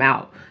Sam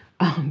out.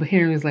 But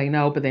Henry's like,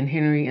 no. But then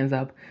Henry ends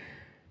up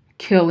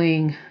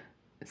killing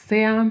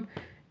Sam.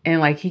 And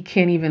like, he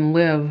can't even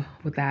live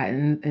with that,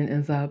 and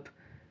ends up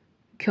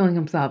killing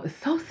himself. It's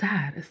so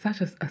sad. It's such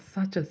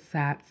a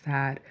sad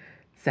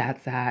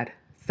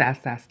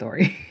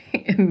story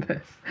in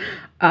this.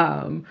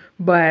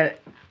 But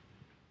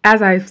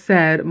as I've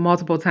said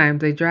multiple times,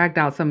 they dragged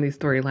out some of these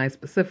storylines,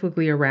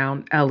 specifically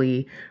around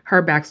Ellie,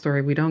 her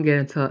backstory. We don't get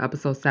into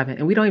episode 7,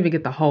 and we don't even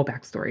get the whole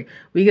backstory.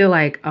 We get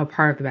like a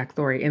part of the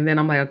backstory, and then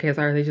I'm like, okay,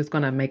 so are they just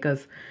gonna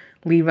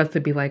leave us to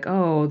be like,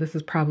 oh, this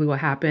is probably what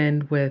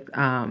happened with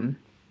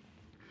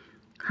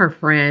her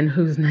friend,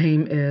 whose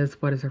name is,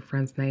 what is her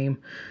friend's name?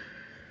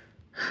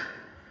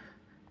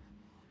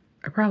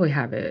 I probably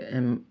have it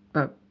in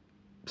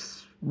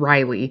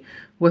Riley,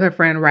 with her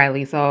friend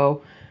Riley.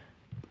 So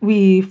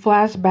we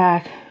flash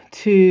back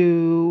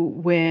to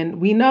when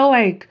we know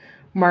like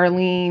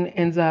Marlene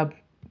ends up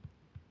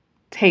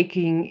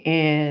taking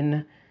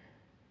in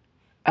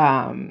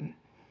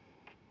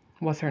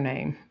what's her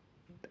name?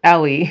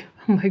 Ellie.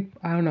 I'm like,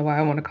 I don't know why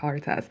I want to call her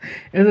Tess.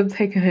 Ends up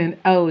taking in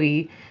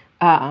Ellie.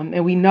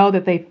 And we know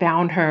that they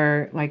found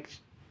her, like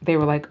they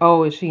were like,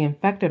 oh, is she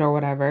infected or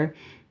whatever?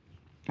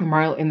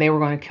 And they were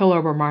going to kill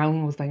her, but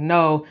Marlene was like,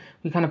 no.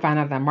 We kind of found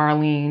out that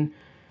Marlene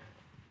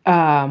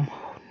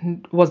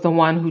was the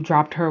one who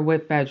dropped her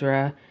with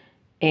Vedra.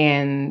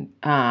 And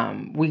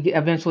we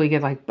eventually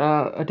get like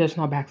the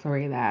additional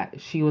backstory that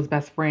she was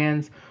best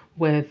friends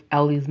with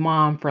Ellie's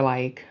mom for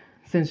like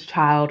since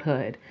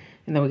childhood.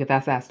 And then we get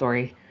that sad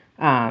story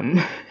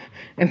in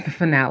the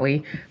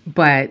finale.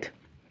 But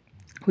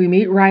we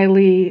meet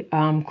Riley.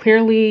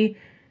 Clearly,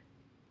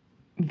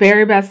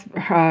 very best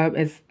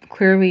is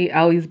clearly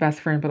Ellie's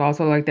best friend, but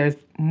also like there's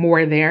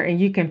more there,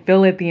 and you can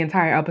feel it the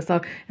entire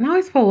episode. And I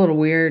always feel a little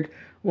weird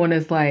when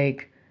it's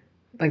like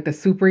the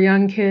super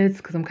young kids,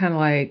 because I'm kind of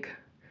like,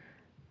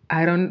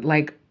 I don't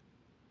like,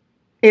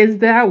 is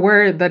that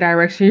where the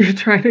direction you're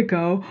trying to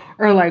go,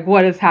 or like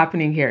what is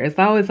happening here? It's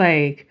always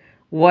like,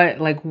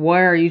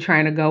 where are you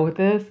trying to go with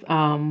this?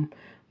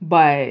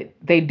 But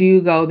they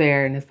do go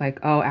there, and it's like,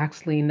 oh,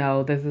 actually,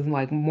 no, this is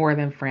like more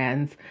than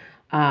friends,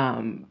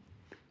 um,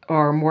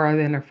 or more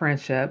than a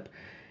friendship.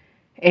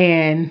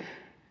 And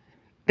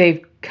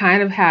they've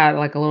kind of had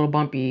like a little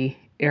bumpy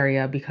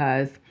area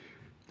because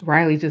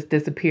Riley just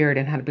disappeared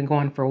and had been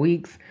gone for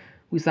weeks.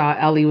 We saw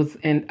Ellie was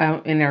in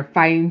there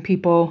fighting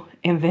people,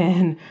 and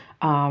then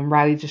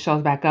Riley just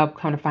shows back up.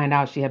 Come to find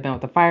out, she had been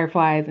with the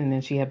Fireflies, and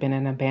then she had been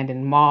in an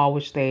abandoned mall,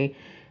 which they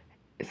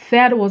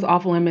said was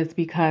off limits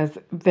because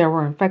there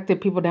were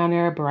infected people down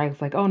there. But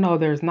Riley's like, oh no,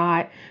 there's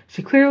not.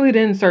 She clearly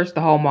didn't search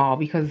the whole mall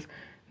because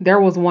there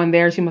was one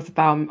there. She must have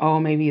thought, oh,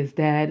 maybe it's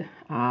dead.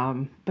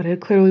 But it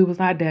clearly was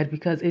not dead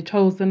because it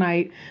chose the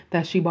night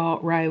that she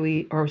brought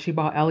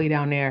Ellie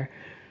down there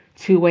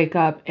to wake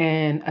up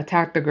and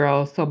attack the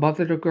girls. So both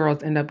of the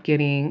girls end up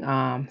getting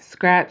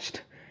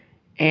scratched,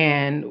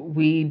 and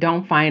we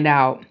don't find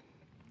out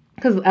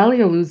because Ellie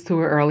alludes to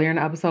it earlier in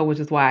the episode, which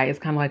is why it's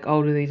kind of like,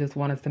 oh, do they just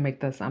want us to make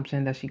the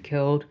assumption that she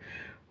killed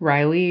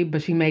Riley?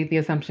 But she made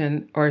the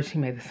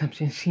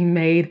she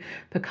made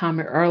the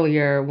comment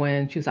earlier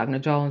when she was talking to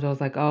Joel, and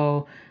Joel's like,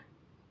 oh,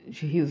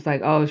 he was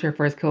like, oh, it's your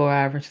first kill or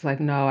whatever. And she's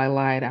like, no, I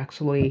lied.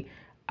 Actually,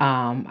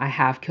 I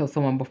have killed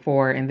someone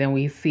before. And then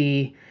we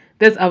see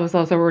this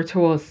episode, so we're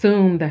to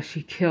assume that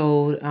she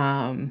killed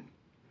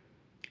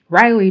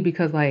Riley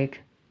because,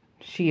 like,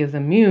 she is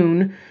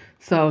immune.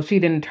 So she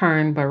didn't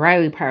turn, but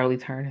Riley probably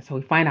turned. And so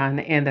we find out in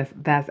the end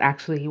that's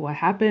actually what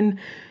happened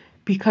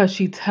because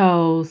she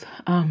tells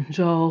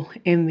Joel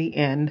in the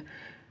end.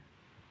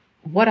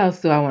 What else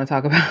do I want to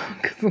talk about?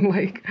 Because I'm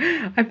like,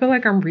 I feel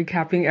like I'm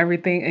recapping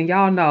everything, and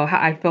y'all know how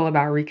I feel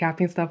about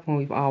recapping stuff when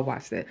we've all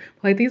watched it.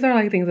 Like, these are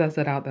like things that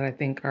stood out that I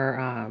think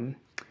are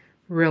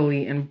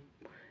really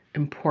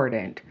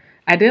important.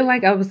 I did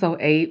like episode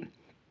 8.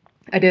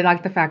 I did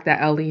like the fact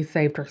that Ellie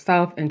saved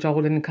herself and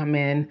Joel didn't come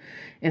in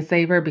and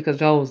save her because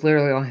Joel was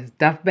literally on his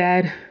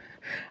deathbed.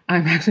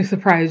 I'm actually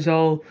surprised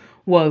Joel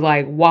was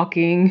like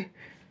walking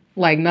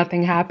like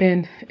nothing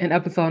happened in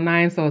episode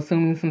 9, so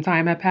assuming some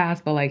time had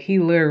passed, but like he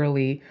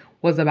literally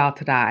was about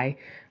to die.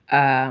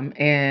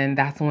 And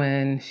that's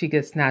when she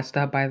gets snatched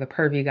up by the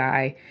pervy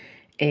guy,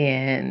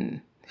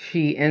 and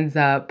she ends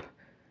up.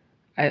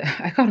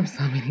 I called him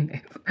so many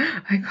names.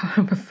 I called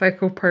him a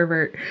psycho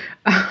pervert.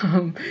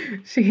 Um,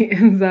 she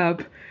ends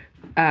up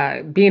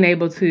being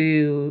able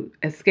to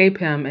escape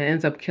him and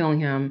ends up killing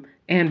him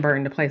and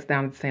burning the place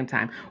down at the same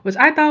time, which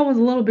I thought was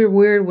a little bit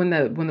weird when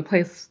the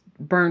place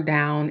burned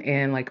down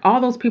and like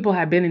all those people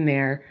had been in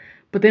there,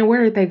 but then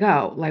where did they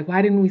go? Like,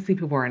 why didn't we see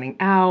people running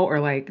out or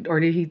like, or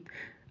did he?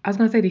 I was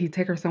gonna say, did he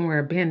take her somewhere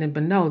abandoned?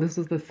 But no, this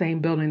was the same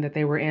building that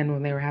they were in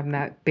when they were having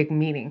that big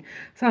meeting.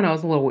 So I know it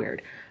was a little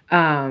weird.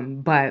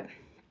 But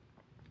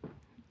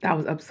that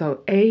was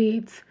episode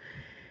 8.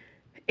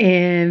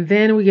 And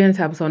then we get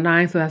into episode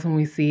 9. So that's when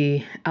we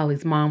see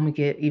Ellie's mom. We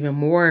go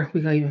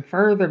even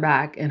further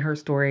back in her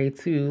story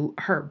to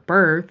her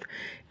birth.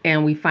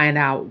 And we find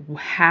out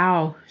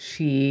how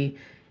she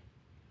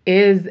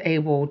is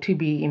able to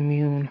be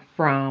immune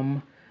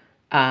from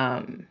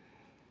um,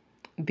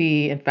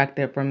 the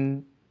infected,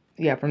 from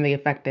the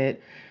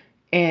affected.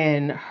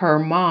 And her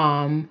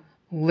mom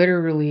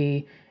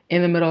literally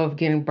in the middle of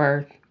giving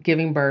birth,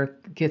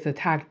 gets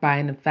attacked by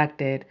an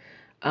infected.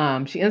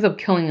 She ends up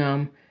killing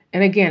him.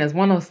 And again, it's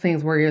one of those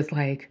things where it's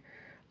like,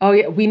 oh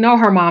yeah, we know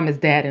her mom is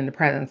dead in the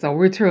present, so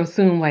we're to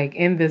assume like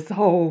in this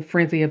whole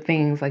frenzy of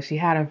things, like she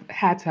had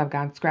to have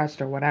gotten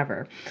scratched or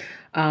whatever.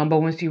 But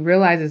when she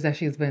realizes that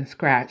she's been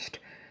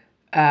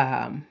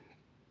um,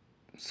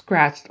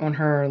 scratched on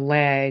her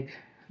leg,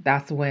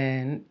 that's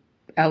when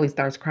Ellie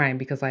starts crying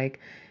because like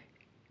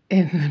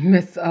in the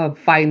midst of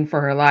fighting for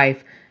her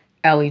life,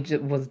 Ellie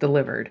was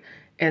delivered.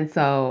 And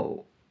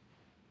so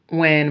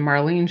when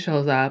Marlene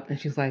shows up and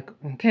she's like,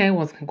 okay,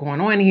 what's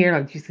going on here?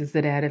 Like she sees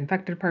the dead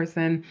infected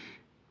person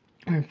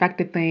or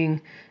infected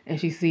thing. And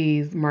she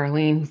sees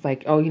Marlene who's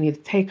like, oh, you need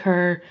to take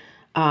her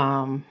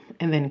and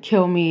then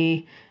kill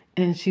me.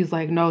 And she's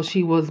like, no,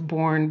 she was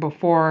born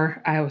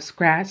before I was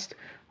scratched,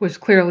 which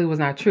clearly was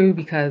not true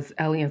because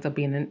Ellie ends up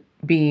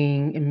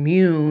being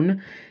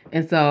immune.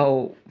 And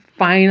so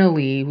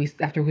finally,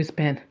 after we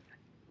spent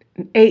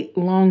 8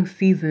 long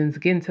seasons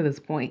getting to this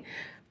point,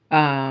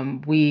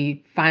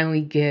 we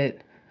finally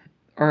get,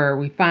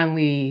 or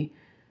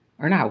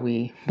not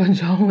we, but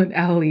Joel and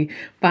Ellie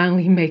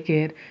finally make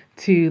it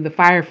to the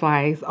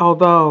Fireflies,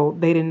 although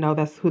they didn't know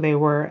that's who they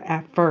were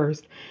at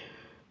first,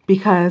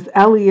 because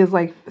Ellie is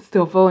like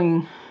still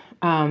feeling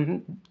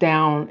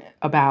down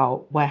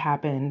about what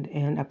happened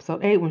in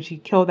episode 8 when she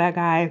killed that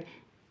guy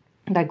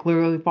that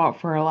clearly fought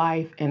for her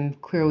life,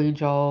 and clearly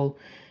Joel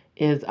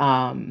is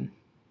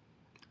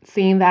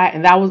seeing that,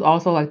 and that was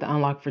also like the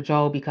unlock for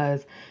Joel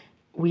because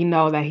we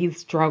know that he's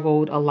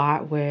struggled a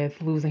lot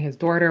with losing his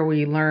daughter.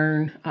 We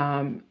learn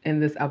in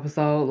this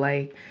episode,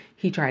 like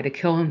he tried to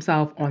kill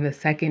himself on the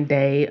second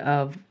day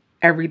of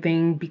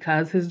everything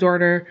because his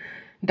daughter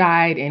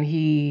died and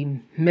he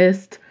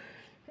missed.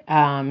 He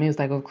was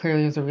like, well,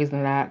 clearly there's a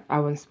reason that I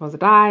wasn't supposed to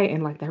die.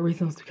 And like that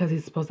reason was because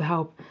he's supposed to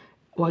help.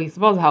 Well, he's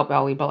supposed to help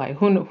Ellie, but like,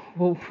 who knows?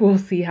 We'll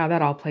see how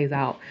that all plays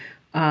out.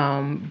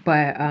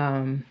 But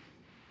I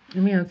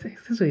mean, it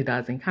essentially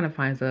does, and kind of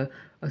finds a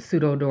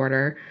pseudo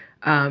daughter.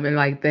 And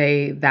like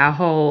that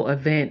whole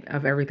event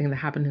of everything that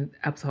happened in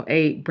episode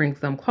 8 brings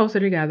them closer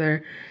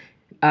together.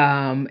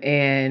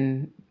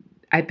 And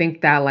I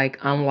think that like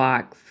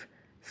unlocks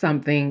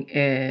something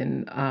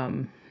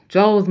in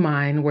Joel's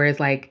mind where it's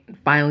like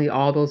finally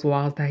all those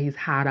walls that he's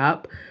had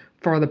up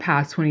for the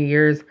past 20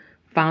 years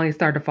finally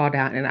started to fall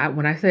down. And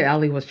when I say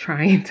Ellie was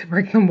trying to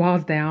break them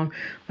walls down,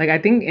 like I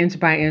think inch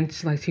by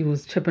inch, like she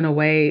was chipping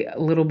away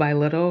little by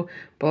little.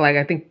 But like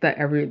I think that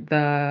everything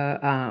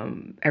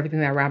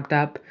that wrapped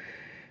up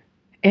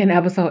in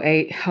episode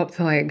 8 helped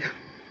to like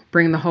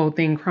bring the whole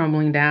thing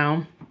crumbling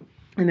down.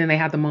 And then they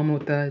had the moment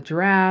with the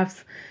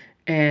giraffes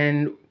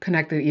and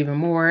connected even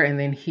more. And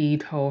then he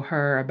told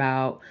her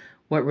about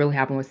what really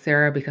happened with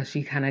Sarah because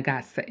she kind of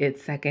got it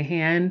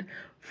secondhand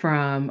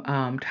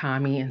from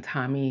Tommy and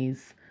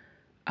Tommy's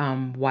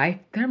wife.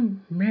 They're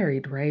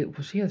married, right?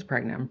 Well, she is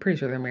pregnant. I'm pretty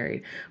sure they're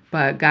married,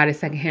 but got it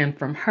secondhand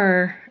from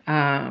her.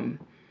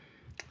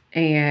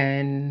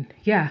 And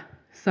yeah,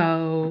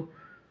 so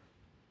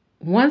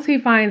once he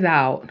finds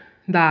out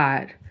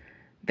that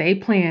they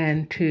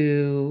plan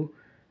to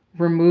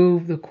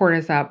remove the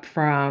cordyceps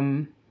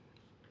from,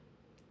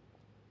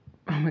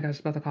 oh my gosh, I was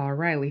about to call her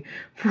Riley,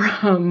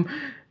 from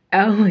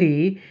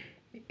Ellie,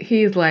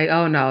 he's like,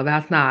 oh no,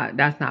 that's not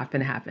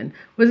gonna happen.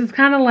 Which is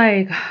kind of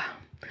like,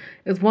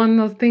 it's one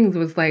of those things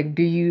was like,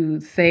 do you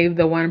save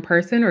the one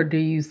person or do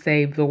you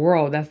save the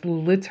world? That's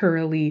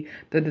literally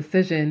the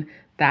decision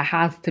that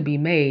has to be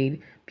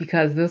made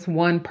because this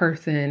one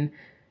person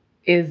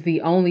is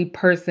the only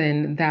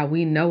person that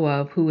we know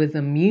of who is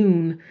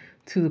immune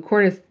to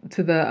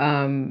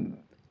the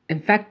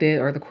infected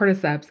or the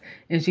cordyceps,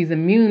 and she's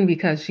immune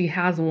because she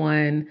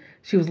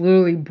was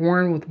literally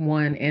born with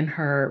one in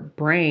her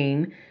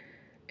brain,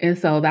 and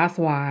so that's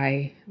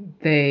why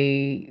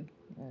they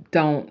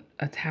don't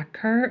attack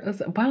her.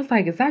 But I was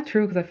like, is that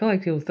true? Because I feel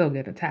like she will still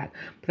get attacked.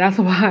 But that's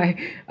why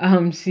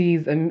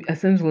she's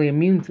essentially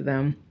immune to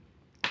them.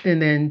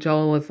 And then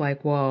Joel was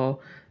like,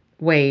 well,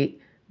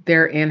 wait,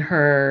 they're in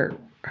her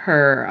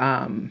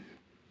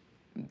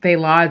they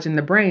lodge in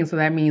the brain, so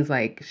that means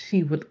like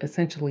she would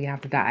essentially have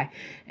to die.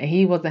 And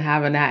he wasn't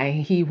having that,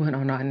 and he went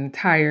on an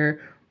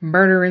entire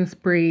murdering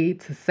spree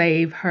to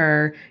save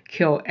her,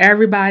 kill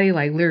everybody,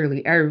 like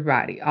literally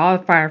everybody, all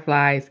the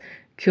Fireflies,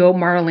 killed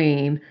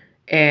Marlene,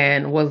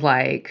 and was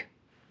like,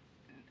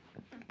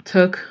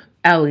 took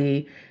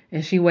Ellie,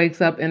 and she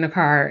wakes up in the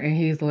car and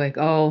he's like,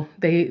 oh,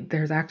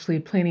 there's actually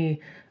plenty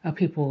of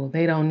people,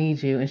 they don't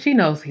need you. And she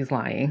knows he's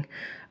lying.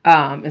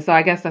 And so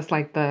I guess that's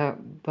like the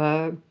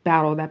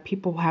battle that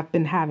people have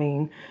been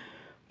having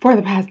for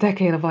the past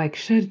decade of like,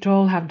 should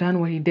Joel have done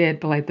what he did?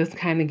 But like this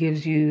kind of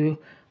gives you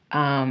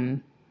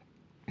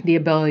the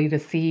ability to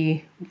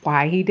see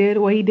why he did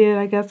what he did,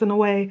 I guess, in a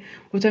way.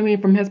 Which, I mean,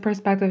 from his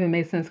perspective, it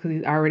makes sense because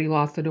he's already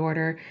lost a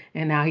daughter.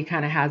 And now he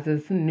kind of has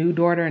this new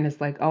daughter. And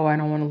it's like, oh, I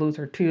don't want to lose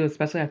her too.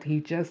 Especially after he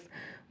just,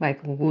 like,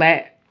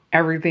 let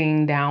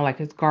everything down, like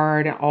his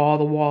guard and all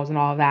the walls and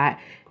all that.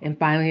 And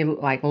finally,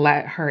 like,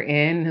 let her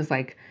in. It's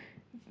like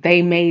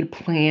they made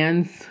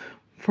plans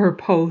for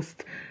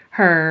post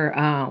her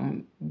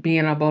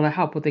being able to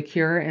help with the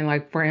cure. And,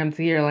 like, for him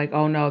to hear, like,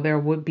 oh, no, there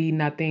would be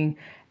nothing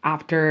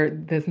after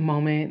this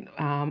moment,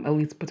 at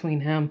least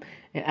between him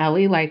and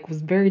Ellie, like,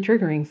 was very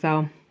triggering.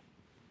 So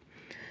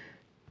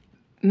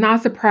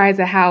not surprised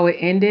at how it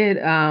ended,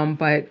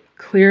 but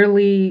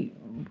clearly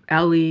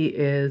Ellie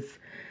is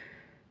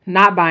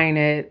not buying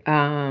it,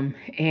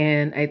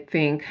 and I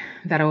think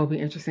that it will be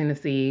interesting to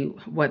see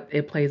what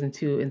it plays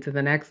into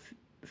the next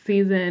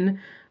season.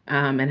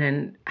 And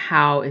then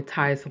how it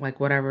ties to like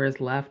whatever is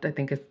left. I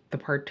think it's the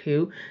part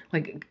 2.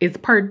 Like it's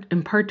part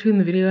 2 in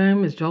the video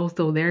game. Is Joel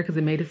still there? Because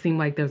it made it seem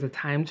like there's a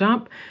time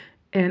jump.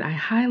 And I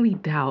highly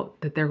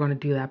doubt that they're going to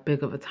do that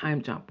big of a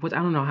time jump, which I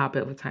don't know how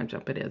big of a time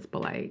jump it is.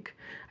 But like,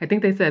 I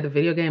think they said the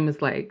video game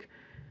is like,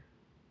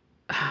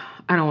 I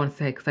don't want to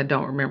say because I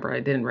don't remember. I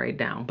didn't write it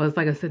down. But it's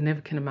like a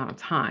significant amount of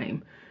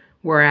time.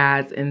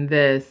 Whereas in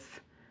this,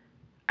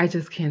 I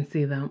just can't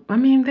see them. I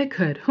mean, they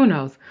could. Who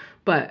knows?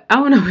 But I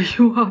want to know what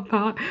you all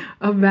thought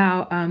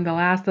about The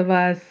Last of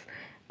Us.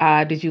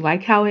 Did you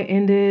like how it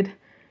ended?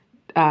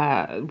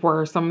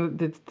 Were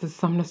did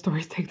some of the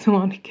stories take too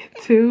long to get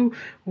to?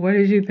 What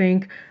did you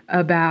think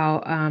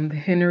about the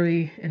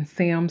Henry and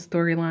Sam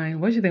storyline?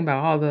 What did you think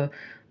about all the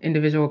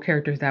individual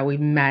characters that we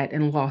met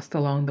and lost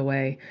along the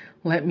way?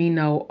 Let me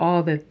know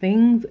all the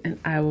things, and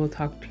I will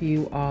talk to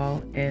you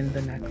all in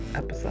the next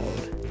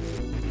episode.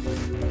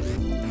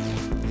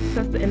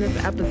 That's the end of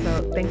the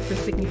episode. Thanks for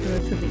sticking through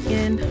it to the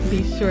end.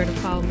 Be sure to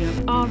follow me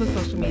on all the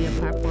social media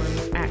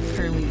platforms at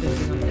Currently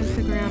Binging on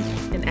Instagram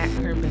and at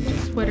Current Binge on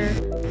Twitter.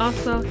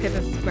 Also, hit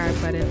the subscribe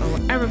button on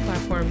whatever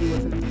platform you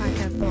listen to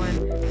podcasts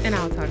on, and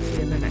I'll talk to you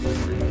in the next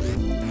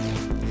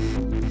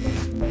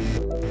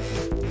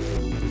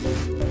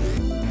one.